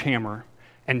sledgehammer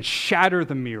and shatter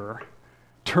the mirror,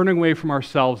 turning away from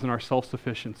ourselves and our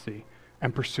self-sufficiency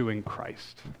and pursuing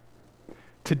Christ.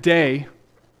 Today,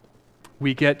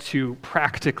 we get to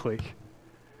practically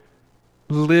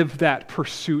live that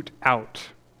pursuit out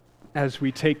as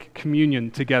we take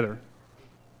communion together.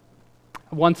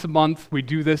 Once a month, we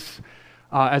do this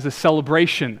as a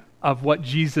celebration of what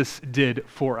Jesus did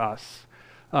for us.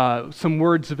 Some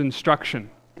words of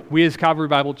instruction. We as Calvary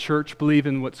Bible Church believe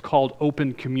in what's called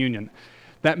open communion.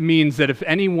 That means that if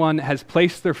anyone has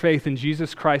placed their faith in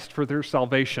Jesus Christ for their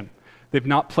salvation, they've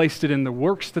not placed it in the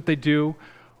works that they do,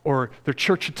 or their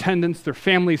church attendance, their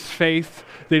family's faith,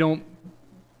 they've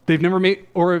never made,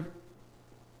 or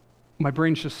my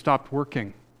brain's just stopped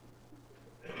working.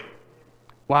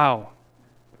 Wow.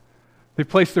 They've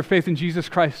placed their faith in Jesus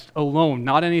Christ alone,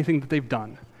 not anything that they've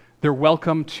done. They're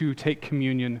welcome to take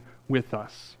communion with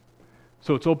us.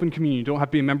 So it's open communion. You don't have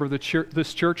to be a member of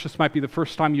this church. This might be the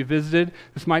first time you visited.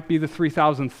 This might be the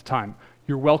 3,000th time.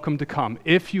 You're welcome to come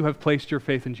if you have placed your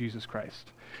faith in Jesus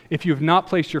Christ. If you have not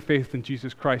placed your faith in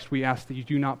Jesus Christ, we ask that you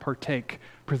do not partake,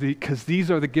 because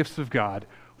these are the gifts of God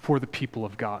for the people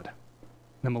of God,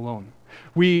 them alone.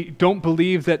 We don't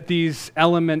believe that these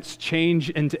elements change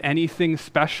into anything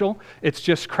special. It's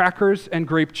just crackers and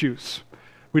grape juice.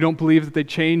 We don't believe that they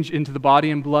change into the body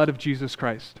and blood of Jesus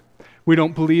Christ. We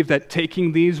don't believe that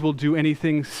taking these will do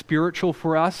anything spiritual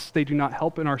for us. They do not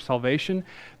help in our salvation.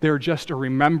 They're just a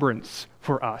remembrance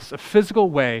for us, a physical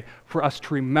way for us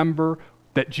to remember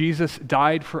that Jesus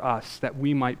died for us that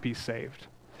we might be saved.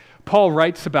 Paul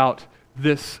writes about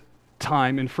this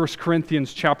time in 1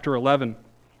 Corinthians chapter 11.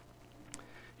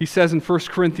 He says in 1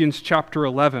 Corinthians chapter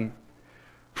 11,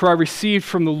 "For I received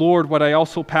from the Lord what I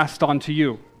also passed on to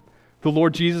you. The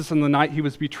Lord Jesus, on the night he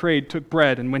was betrayed, took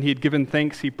bread, and when he had given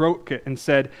thanks, he broke it and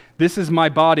said, 'This is my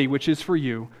body, which is for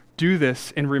you. Do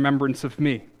this in remembrance of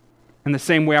me.' In the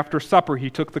same way, after supper, he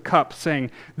took the cup, saying,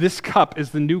 'This cup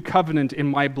is the new covenant in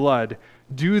my blood.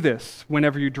 Do this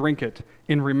whenever you drink it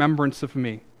in remembrance of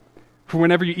me. For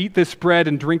whenever you eat this bread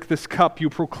and drink this cup, you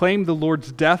proclaim the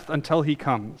Lord's death until he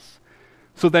comes.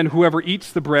 So then whoever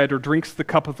eats the bread or drinks the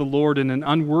cup of the Lord in an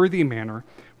unworthy manner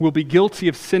will be guilty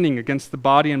of sinning against the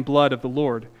body and blood of the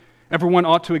Lord. Everyone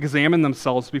ought to examine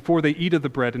themselves before they eat of the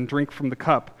bread and drink from the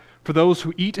cup. For those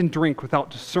who eat and drink without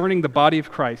discerning the body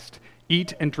of Christ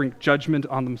eat and drink judgment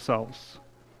on themselves.'"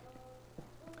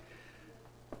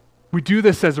 We do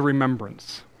this as a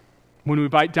remembrance. When we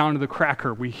bite down to the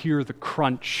cracker, we hear the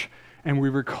crunch, and we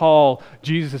recall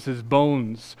Jesus'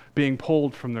 bones being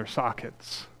pulled from their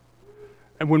sockets.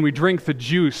 And when we drink the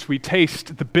juice, we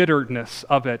taste the bitterness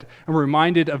of it, and we're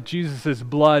reminded of Jesus'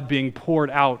 blood being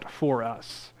poured out for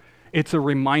us. It's a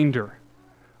reminder,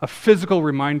 a physical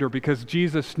reminder, because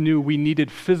Jesus knew we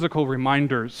needed physical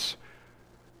reminders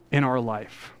in our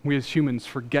life. We as humans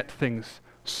forget things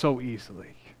so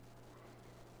easily.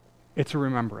 It's a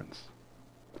remembrance.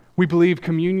 We believe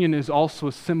communion is also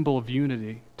a symbol of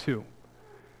unity, too.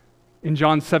 In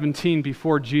John 17,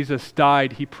 before Jesus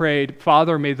died, he prayed,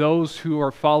 "Father, may those who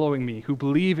are following me, who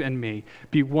believe in me,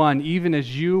 be one, even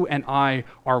as you and I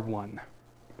are one."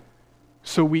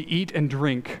 So we eat and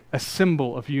drink, a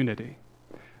symbol of unity.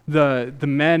 The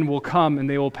men will come and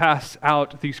they will pass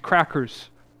out these crackers,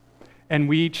 and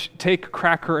we each take a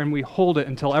cracker and we hold it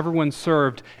until everyone's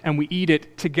served, and we eat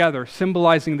it together,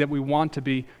 symbolizing that we want to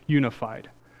be unified.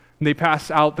 And they pass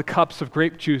out the cups of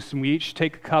grape juice, and we each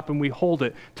take a cup and we hold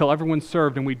it till everyone's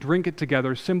served, and we drink it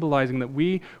together, symbolizing that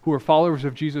we who are followers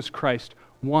of Jesus Christ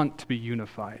want to be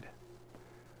unified.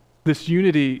 This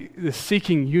unity, this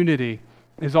seeking unity,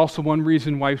 is also one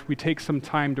reason why we take some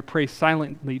time to pray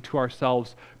silently to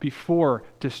ourselves before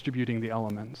distributing the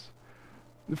elements.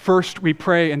 First, we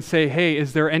pray and say, hey,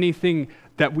 is there anything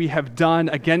that we have done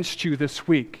against you this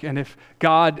week? And if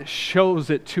God shows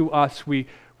it to us, we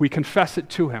confess it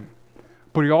to him.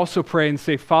 But we also pray and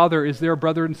say, Father, is there a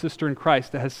brother and sister in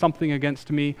Christ that has something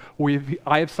against me, or if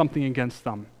I have something against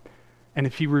them? And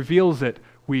if he reveals it,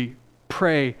 we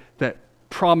pray that,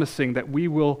 promising that we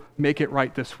will make it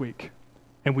right this week.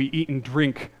 And we eat and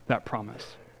drink that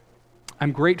promise.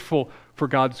 I'm grateful for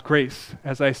God's grace,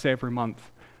 as I say every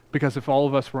month, because if all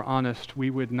of us were honest, we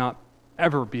would not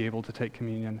ever be able to take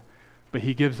communion. But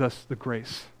he gives us the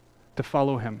grace to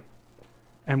follow him.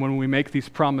 And when we make these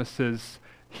promises,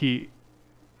 he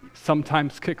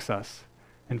sometimes kicks us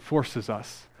and forces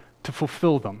us to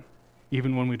fulfill them,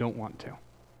 even when we don't want to.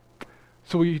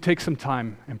 So will you take some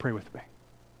time and pray with me?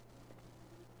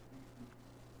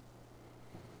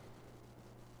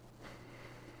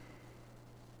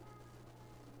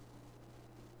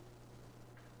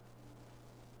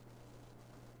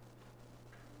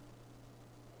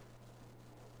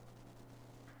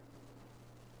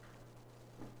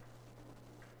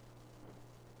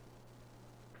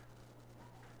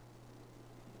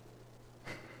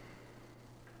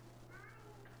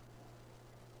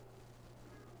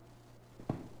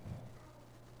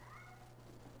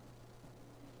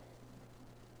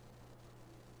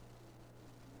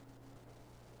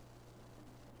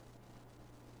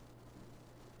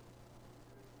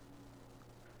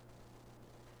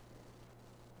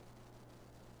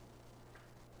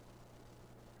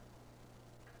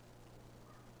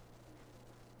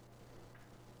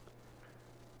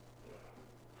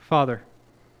 Father,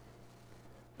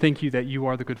 thank you that you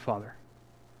are the good Father.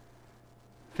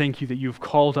 Thank you that you've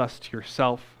called us to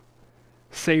yourself,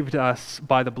 saved us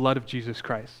by the blood of Jesus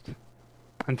Christ.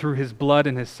 And through his blood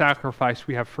and his sacrifice,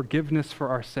 we have forgiveness for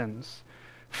our sins,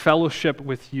 fellowship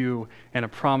with you, and a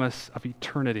promise of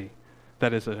eternity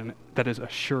that is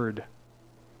assured.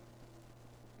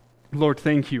 Lord,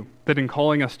 thank you that in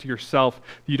calling us to yourself,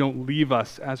 you don't leave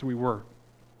us as we were,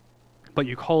 but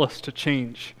you call us to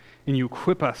change, and you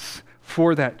equip us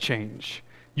for that change.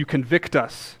 You convict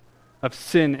us of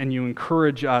sin, and you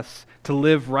encourage us to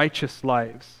live righteous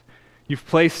lives. You've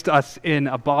placed us in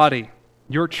a body,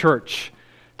 your church,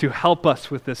 to help us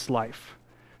with this life,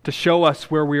 to show us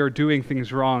where we are doing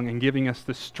things wrong and giving us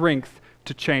the strength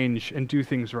to change and do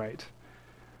things right.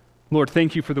 Lord,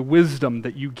 thank you for the wisdom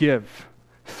that you give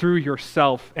through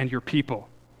yourself and your people.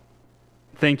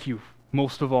 Thank you,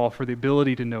 most of all, for the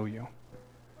ability to know you.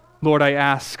 Lord, I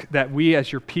ask that we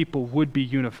as your people would be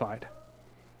unified,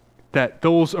 that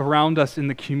those around us in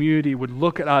the community would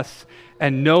look at us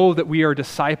and know that we are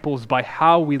disciples by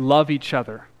how we love each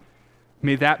other.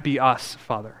 May that be us,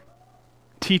 Father.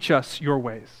 Teach us your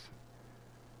ways.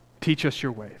 Teach us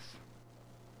your ways.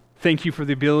 Thank you for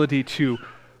the ability to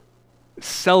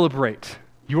celebrate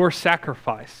your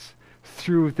sacrifice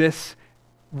through this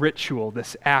ritual,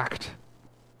 this act.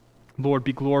 Lord,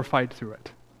 be glorified through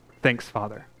it. Thanks,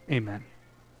 Father. Amen.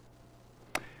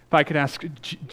 If I could ask